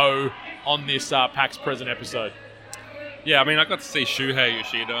a bow on this PAX present episode. Yeah, I mean, I got to see Shuhei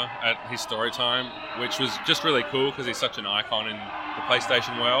Yoshida at his story time, which was just really cool because he's such an icon in the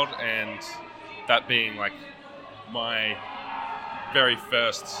PlayStation world, and that being like my very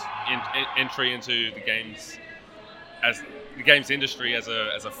first entry into the games industry as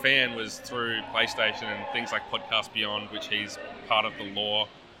a fan was through PlayStation and things like Podcast Beyond, which he's part of the lore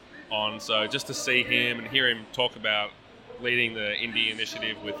on. So just to see him and hear him talk about leading the indie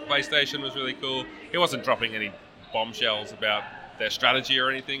initiative with PlayStation was really cool. He wasn't dropping any bombshells about their strategy or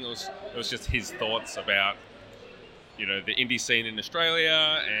anything. It was just his thoughts about, you know, the indie scene in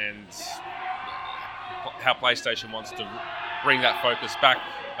Australia and how PlayStation wants to bring that focus back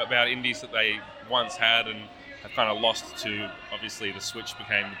about indies that they once had and have kind of lost to. Obviously, the Switch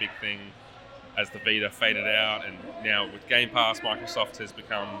became the big thing as the Vita faded out, and now with Game Pass, Microsoft has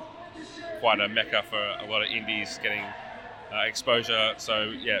become quite a mecca for a lot of indies getting exposure.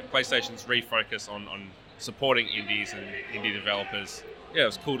 So yeah, PlayStation's refocus on supporting indies and indie developers. Yeah, it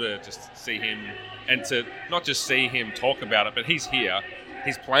was cool to just see him, and to not just see him talk about it, but he's here.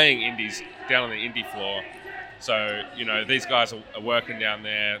 He's playing indies down on the indie floor. So, you know, these guys are working down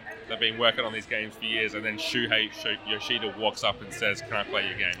there. They've been working on these games for years, and then Shuhei Yoshida walks up and says, "Can I play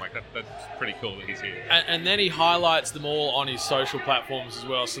your game?" Like, that's pretty cool that he's here. And then he highlights them all on his social platforms as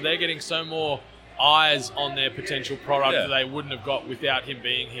well. So they're getting so more eyes on their potential product that they wouldn't have got without him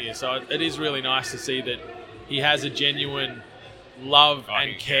being here. So it is really nice to see that he has a genuine love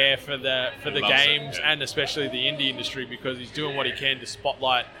and care for the games and especially the indie industry, because he's doing what he can to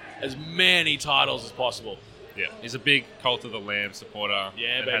spotlight as many titles as possible. Yeah, he's a big Cult of the Lamb supporter.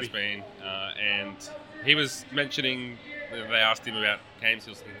 Yeah, has been. And he was mentioning, they asked him about games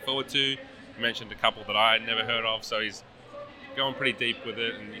he was looking forward to. He mentioned a couple that I had never heard of, so he's going pretty deep with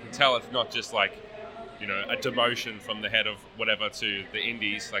it. And you can tell it's not just like, you know, a demotion from the head of whatever to the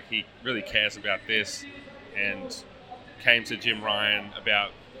indies. Like, he really cares about this and came to Jim Ryan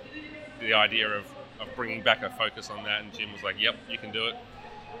about the idea of bringing back a focus on that. And Jim was like, yep, you can do it.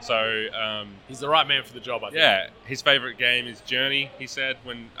 So he's the right man for the job, I think. Yeah, his favourite game is Journey, he said,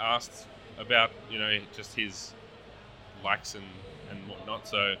 when asked about, you know, just his likes and whatnot.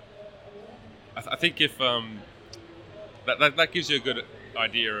 So I think if that gives you a good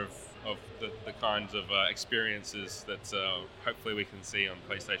idea of the kinds of experiences that hopefully we can see on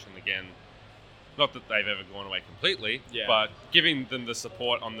PlayStation again. Not that they've ever gone away completely, but giving them the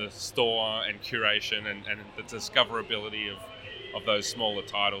support on the store and curation and the discoverability of those smaller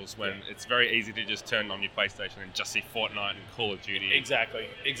titles, when it's very easy to just turn on your PlayStation and just see Fortnite and Call of Duty. Exactly.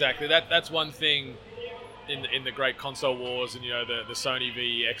 That's one thing in the great console wars and, you know, the Sony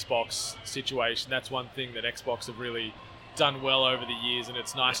v Xbox situation. That's one thing that Xbox have really done well over the years, and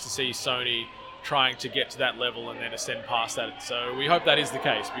it's nice to see Sony trying to get to that level and then ascend past that. So we hope that is the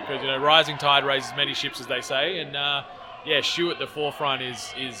case, because, you know, rising tide raises many ships, as they say, and Shu at the forefront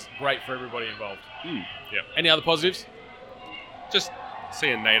is great for everybody involved. Yeah. Any other positives? Just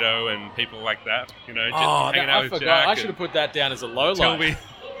seeing NATO and people like that, you know, just hanging I out with forgot. Jack. I should have put that down as a low light. Tilby.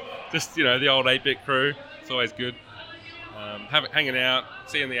 Just, you know, the old 8-bit crew. It's always good. Hanging out,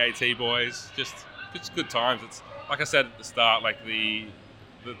 seeing the AT boys, just good times. It's like I said at the start, like the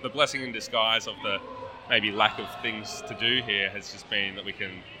blessing in disguise of the maybe lack of things to do here has just been that we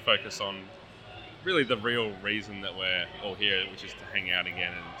can focus on really the real reason that we're all here, which is to hang out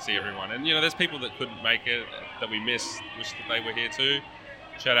again and see everyone. And, you know, there's people that couldn't make it, that we miss, wish that they were here too.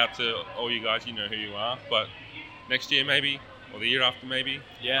 Shout out to all you guys, you know who you are. But next year maybe, or the year after maybe.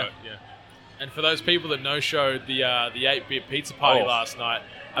 Yeah. But, yeah. And for those people that no-showed the 8-bit pizza party last night,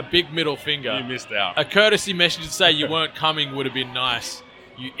 a big middle finger. You missed out. A courtesy message to say you weren't coming would have been nice,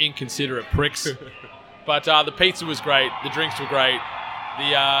 you inconsiderate pricks. But the pizza was great. The drinks were great.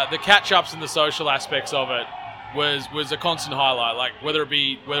 The catch-ups and the social aspects of it was a constant highlight. Like, whether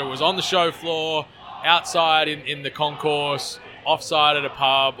it was on the show floor, outside in the concourse, offside at a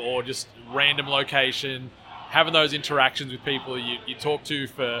pub, or just random location, having those interactions with people you talk to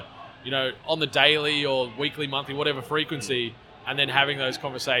for, you know, on the daily or weekly, monthly, whatever frequency, and then having those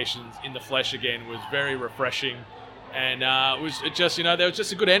conversations in the flesh again was very refreshing. And it was just, there was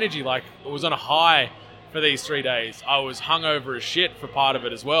just a good energy. Like, it was on a high for these 3 days. I was hungover as shit for part of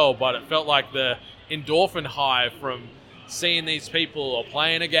it as well, but it felt like the endorphin high from seeing these people or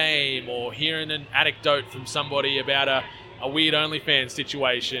playing a game or hearing an anecdote from somebody about a weird OnlyFans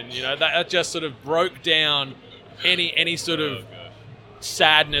situation. That just sort of broke down any sort of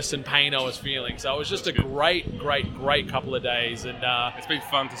sadness and pain I was feeling. So it was just a great couple of days. And it's been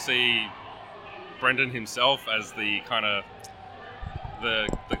fun to see Brendan himself as the kind of the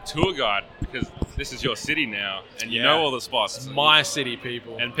tour guide, because this is your city now, and you know all the spots. It's my city,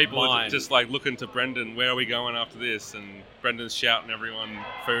 people. And people are just like looking to Brendan, where are we going after this? And Brendan's shouting everyone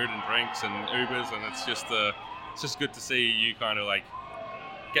food and drinks and Ubers, and it's just good to see you kind of like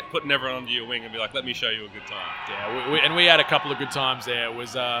putting everyone under your wing and be like, let me show you a good time. Yeah, we had a couple of good times there. It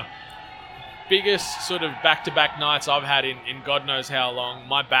was biggest sort of back-to-back nights I've had in God knows how long.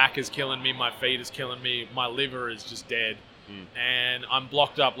 My back is killing me, my feet is killing me, my liver is just dead. And I'm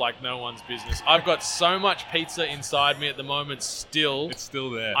blocked up like no one's business. I've got so much pizza inside me at the moment still. It's still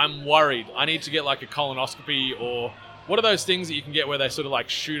there. I'm worried. I need to get like a colonoscopy, or what are those things that you can get where they sort of like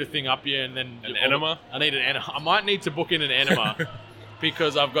shoot a thing up you and then... An enema? I need an enema. I might need to book in an enema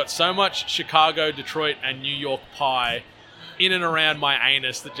because I've got so much Chicago, Detroit and New York pie in and around my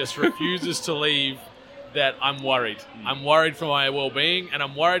anus that just refuses to leave, that I'm worried. I'm worried for my well-being, and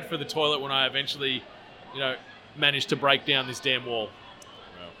I'm worried for the toilet when I eventually, manage to break down this damn wall.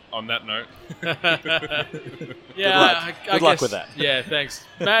 Well, on that note. Yeah, Good luck with that. Yeah, thanks.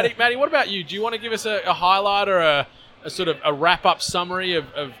 Maddie, what about you? Do you want to give us a highlight or a sort of a wrap-up summary of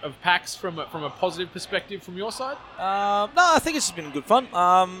PAX from a positive perspective from your side? No, I think it's just been good fun.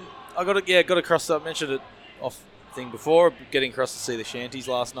 I got across. I mentioned it off thing before. Getting across to see the shanties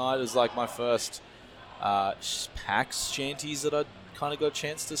last night. It was like my first PAX shanties that I kind of got a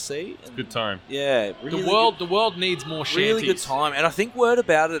chance to see. It's a good time. Yeah, really the world needs more shanties. Really good time, and I think word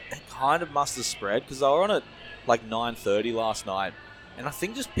about it kind of must have spread, because they were on at like 9:30 last night, and I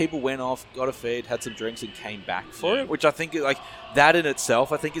think just people went off, got a feed, had some drinks, and came back for it, which I think like that in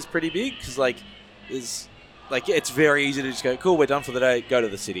itself I think is pretty big, because it's very easy to just go, cool, we're done for the day, go to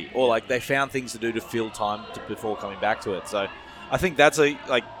the city, or like they found things to do to fill time before coming back to it. So I think that's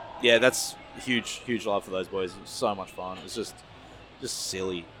that's huge love for those boys. It was so much fun. It was just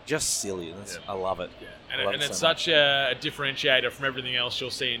silly. I love it. Yeah. And it's such a differentiator from everything else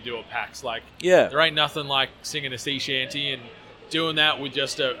you'll see and do at PAX. Like, yeah, there ain't nothing like singing a sea shanty and doing that with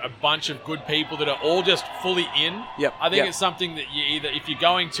just a bunch of good people that are all just fully in. Yep. I think it's something that you either, if you're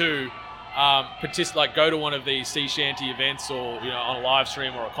going to go to one of these sea shanty events, or on a live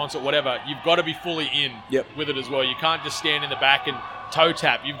stream or a concert, whatever, you've got to be fully in with it as well. You can't just stand in the back and toe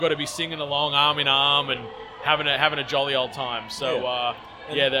tap. You've got to be singing along arm in arm and having a jolly old time. So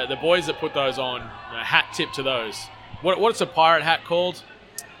the boys that put those on, hat tip to those. What's a pirate hat called?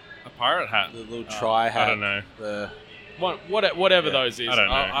 A pirate hat? The little tri hat. I don't know. Whatever those is. I don't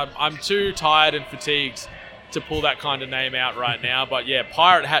know. I'm too tired and fatigued to pull that kind of name out right now. But yeah,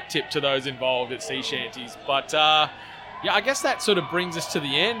 pirate hat tip to those involved at sea shanties. But I guess that sort of brings us to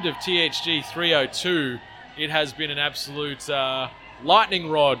the end of THG 302. It has been an absolute lightning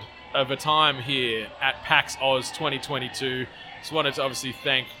rod of a time here at PAX Oz 2022. Just wanted to obviously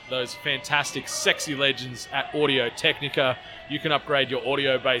thank those fantastic, sexy legends at Audio-Technica. You can upgrade your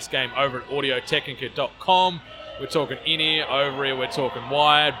audio-based game over at audiotechnica.com. We're talking in-ear, over-ear, we're talking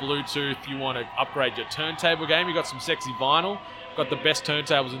wired, Bluetooth. You want to upgrade your turntable game, you've got some sexy vinyl. Got the best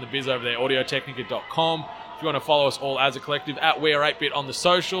turntables in the biz over there, audiotechnica.com. If you want to follow us all as a collective, at We Are 8-Bit on the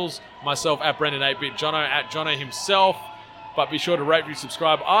socials. Myself at Brendan 8-Bit, Jono at Jono himself. But be sure to rate, review,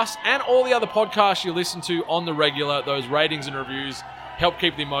 subscribe us and all the other podcasts you listen to on the regular. Those ratings and reviews help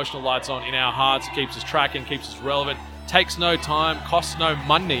keep the emotional lights on in our hearts, keeps us tracking, keeps us relevant, takes no time, costs no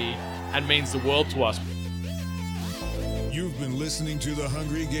money, and means the world to us. You've been listening to The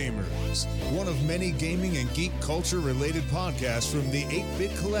Hungry Gamers, one of many gaming and geek culture related podcasts from the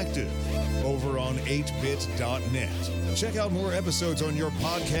 8-Bit Collective over on 8bit.net. Check out more episodes on your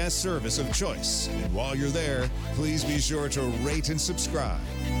podcast service of choice. And while you're there, please be sure to rate and subscribe.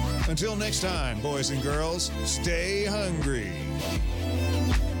 Until next time, boys and girls, stay hungry.